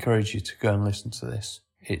encourage you to go and listen to this.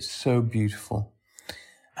 It's so beautiful.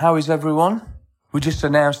 How is everyone? We just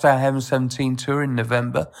announced our Heaven 17 tour in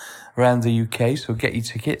November around the UK, so get your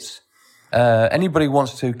tickets. Anybody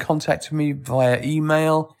wants to contact me via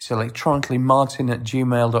email, it's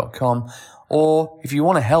electronicallymartin@gmail.com. Or if you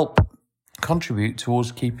want to help contribute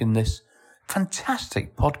towards keeping this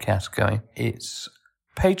fantastic podcast going, it's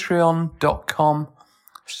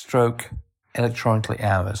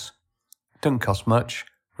patreon.com/electronicallyhours. Doesn't cost much,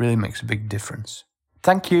 really makes a big difference.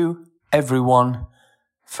 Thank you, everyone,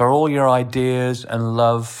 for all your ideas and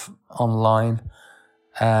love online,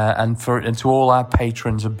 and to all our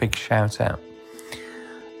patrons, a big shout out.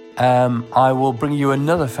 I will bring you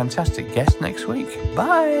another fantastic guest next week.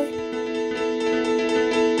 Bye.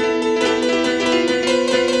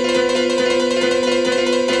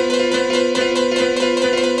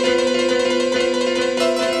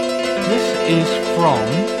 This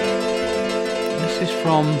is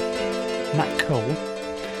from Matt Cole.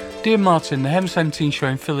 Dear Martin, the Heaven 17 show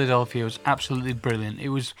in Philadelphia was absolutely brilliant. It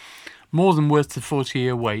was more than worth the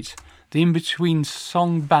 40-year wait. The in-between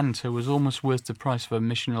song banter was almost worth the price of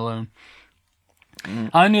admission alone.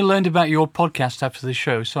 I only learned about your podcast after the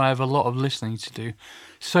show, so I have a lot of listening to do.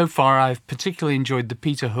 So far, I've particularly enjoyed the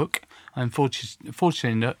Peter Hook. I'm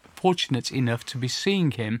fortunate enough to be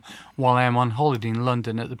seeing him while I am on holiday in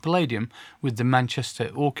London at the Palladium with the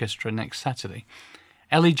Manchester Orchestra next Saturday.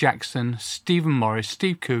 Ellie Jackson, Stephen Morris,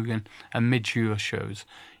 Steve Coogan and Midge Ure shows.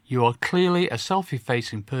 You are clearly a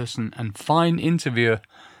selfie-facing person and fine interviewer.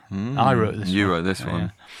 I wrote this one. You wrote this one. Yeah.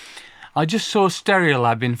 I just saw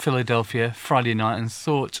Stereolab in Philadelphia Friday night and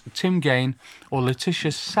thought Tim Gain or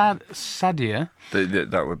Letitia Sadia...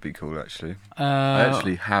 That would be cool, actually. I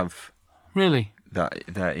actually have... Really?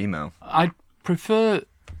 Their email. I prefer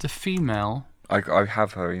the female... I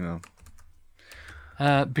have her email.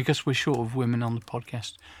 Because we're short of women on the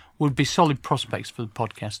podcast. Would be solid prospects for the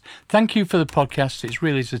podcast. Thank you for the podcast. It's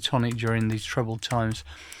really a tonic during these troubled times,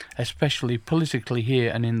 especially politically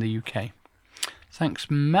here and in the UK.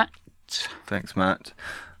 Thanks, Matt. Thanks, Matt.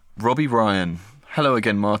 Robbie Ryan. Hello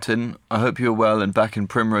again, Martin. I hope you're well and back in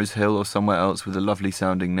Primrose Hill or somewhere else with a lovely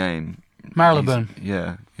sounding name. Marylebone.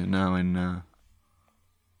 Yeah, you're now in...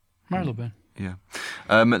 Marylebone. Yeah.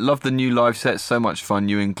 Love the new live set. So much fun.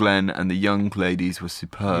 You and Glenn and the young ladies were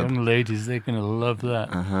superb. Young ladies, they're going to love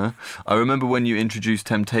that. I remember when you introduced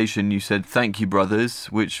Temptation, you said, "Thank you, brothers,"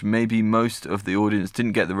 which maybe most of the audience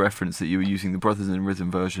didn't get the reference that you were using the Brothers in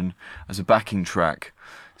Rhythm version as a backing track.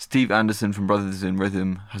 Steve Anderson from Brothers in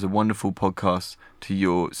Rhythm has a wonderful podcast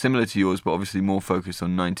similar to yours, but obviously more focused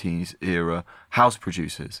on 90s era house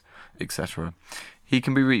producers, etc. He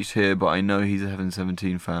can be reached here, but I know he's a Heaven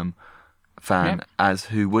 17 fan, Yep. as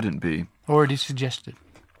who wouldn't be? Already suggested.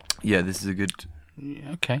 Yeah, this is a good...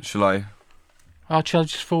 Yeah, okay. Shall I? Oh, shall I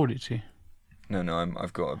just forward it to you? No,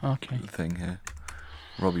 I've got a thing here.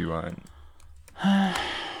 Robbie Ryan.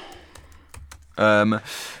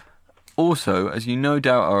 Also, as you no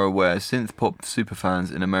doubt are aware, synth pop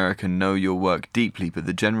superfans in America know your work deeply, but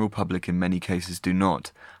the general public in many cases do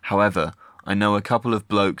not. However, I know a couple of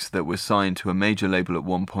blokes that were signed to a major label at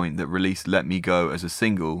one point that released Let Me Go as a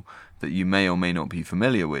single that you may or may not be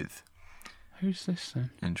familiar with. Who's this then?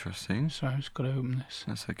 Interesting. Sorry, I've just got to open this.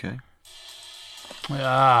 That's okay.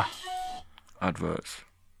 Adverts.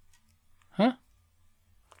 Huh?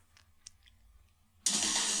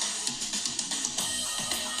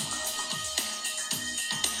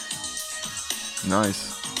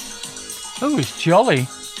 Nice. Oh, it's jolly.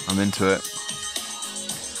 I'm into it.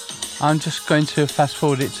 I'm just going to fast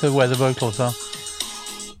forward it to where the vocals are.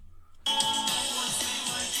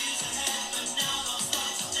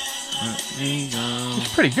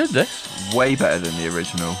 It's pretty good, this. Way better than the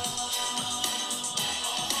original.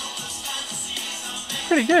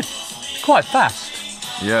 Pretty good. It's quite fast.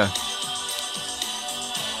 Yeah.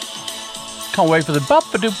 Can't wait for the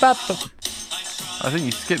bop-a-doo-bop. I think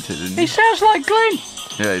you skipped it, didn't you? He sounds like Glenn.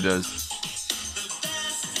 Yeah, he does.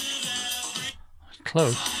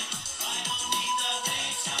 Close.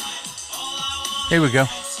 Here we go.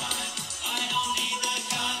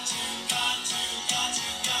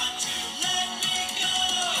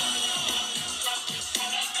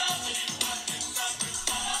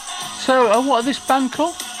 So, what are this band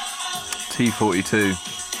called? T42.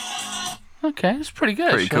 Okay, that's pretty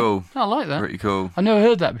good. Pretty actually. cool. I like that. Pretty cool. I never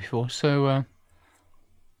heard that before, so...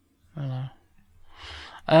 hello.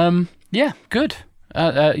 Yeah, good.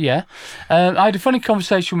 Yeah. I had a funny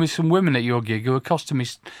conversation with some women at your gig who accosted me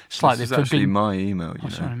slightly This is for actually being... my email, you know.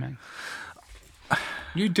 Sorry, man.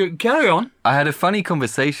 You do... Carry on. I had a funny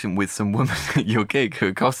conversation with some woman at your gig who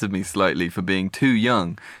accosted me slightly for being too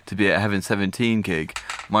young to be at Heaven 17 gig.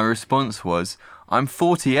 My response was, I'm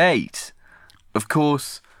 48. Of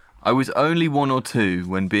course, I was only 1 or 2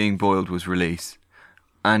 when Being Boiled was released,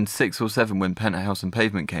 and 6 or 7 when Penthouse and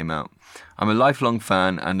Pavement came out. I'm a lifelong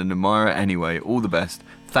fan and an admirer anyway. All the best.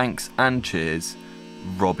 Thanks and cheers,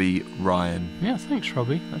 Robbie Ryan. Yeah, thanks,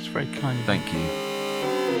 Robbie. That's very kind of you. Thank you.